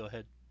 Robin, go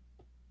ahead.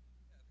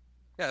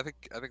 Yeah, I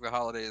think the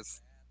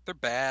holidays they're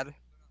bad,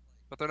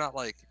 but they're not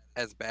like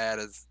as bad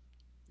as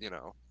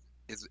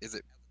is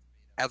it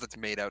as it's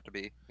made out to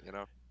be.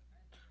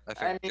 I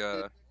think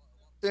a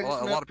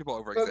lot of people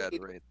over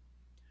exaggerate.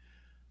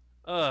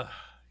 God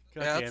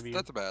Yeah, damn you.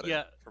 that's about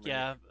Yeah, it for me.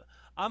 yeah.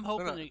 I'm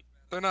hoping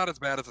They're not as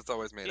bad as it's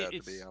always made out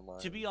to be online.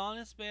 To be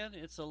honest, man,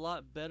 it's a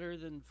lot better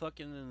than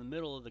fucking in the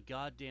middle of the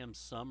goddamn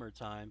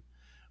summertime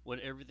when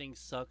everything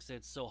sucks and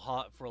it's so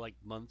hot for like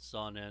months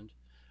on end.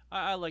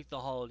 I like the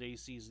holiday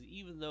season,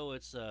 even though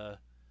it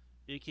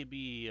can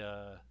be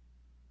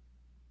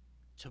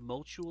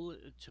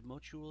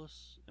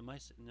tumultuous. Am I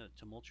saying no,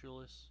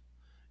 tumultuous?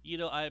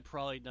 I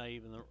probably not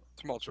even the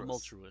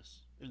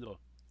tumultuous. No,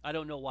 I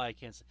don't know why I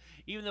can't say.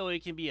 Even though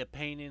it can be a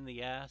pain in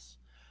the ass,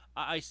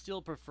 I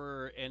still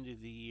prefer end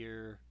of the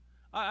year.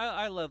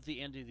 I love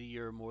the end of the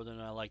year more than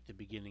I like the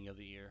beginning of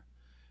the year,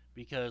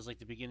 because like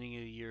the beginning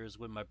of the year is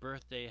when my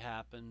birthday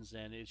happens,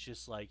 and it's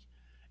just like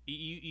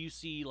you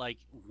see like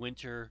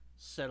winter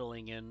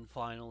settling in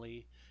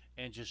finally,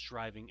 and just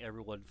driving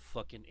everyone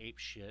fucking ape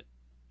shit,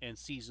 and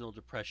seasonal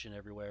depression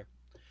everywhere.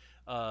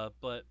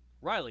 But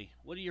Riely,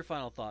 what are your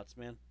final thoughts,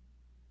 man?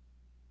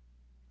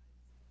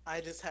 I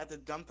just had to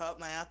dump out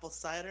my apple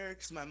cider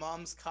because my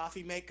mom's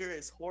coffee maker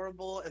is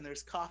horrible and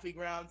there's coffee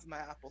grounds in my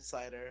apple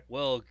cider.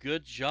 Well,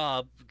 good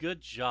job,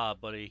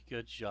 buddy,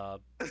 good job.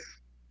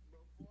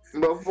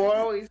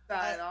 Before we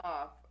sign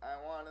off, I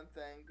want to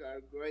thank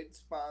our great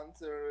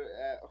sponsor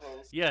at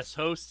Hostess. Yes,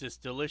 Hostess,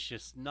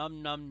 delicious,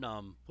 num num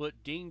num.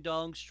 Put ding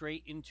dong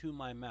straight into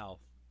my mouth.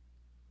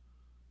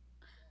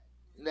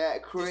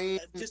 That cream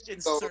just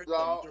insert them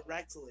all,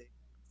 directly.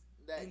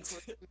 That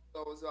cream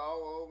goes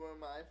all over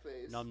my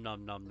face. Num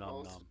num num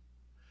num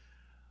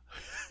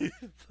num.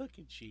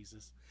 Fucking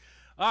Jesus.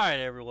 Alright,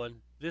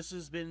 everyone. This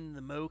has been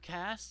the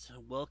moecast.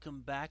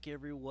 Welcome back,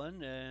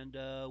 everyone, and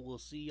we'll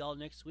see y'all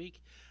next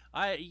week.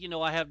 I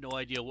have no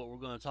idea what we're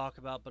going to talk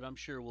about, but I'm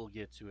sure we'll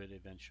get to it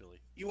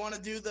eventually. You want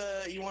to do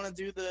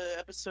the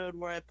episode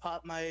where I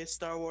pop my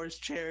Star Wars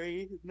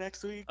cherry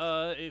next week?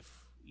 If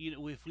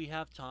we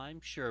have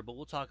time, sure, but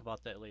we'll talk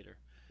about that later.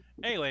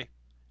 Anyway,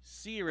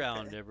 see you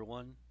around,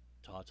 everyone.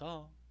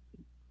 Ta-ta.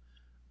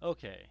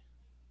 Okay.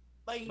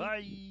 Bye.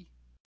 Bye.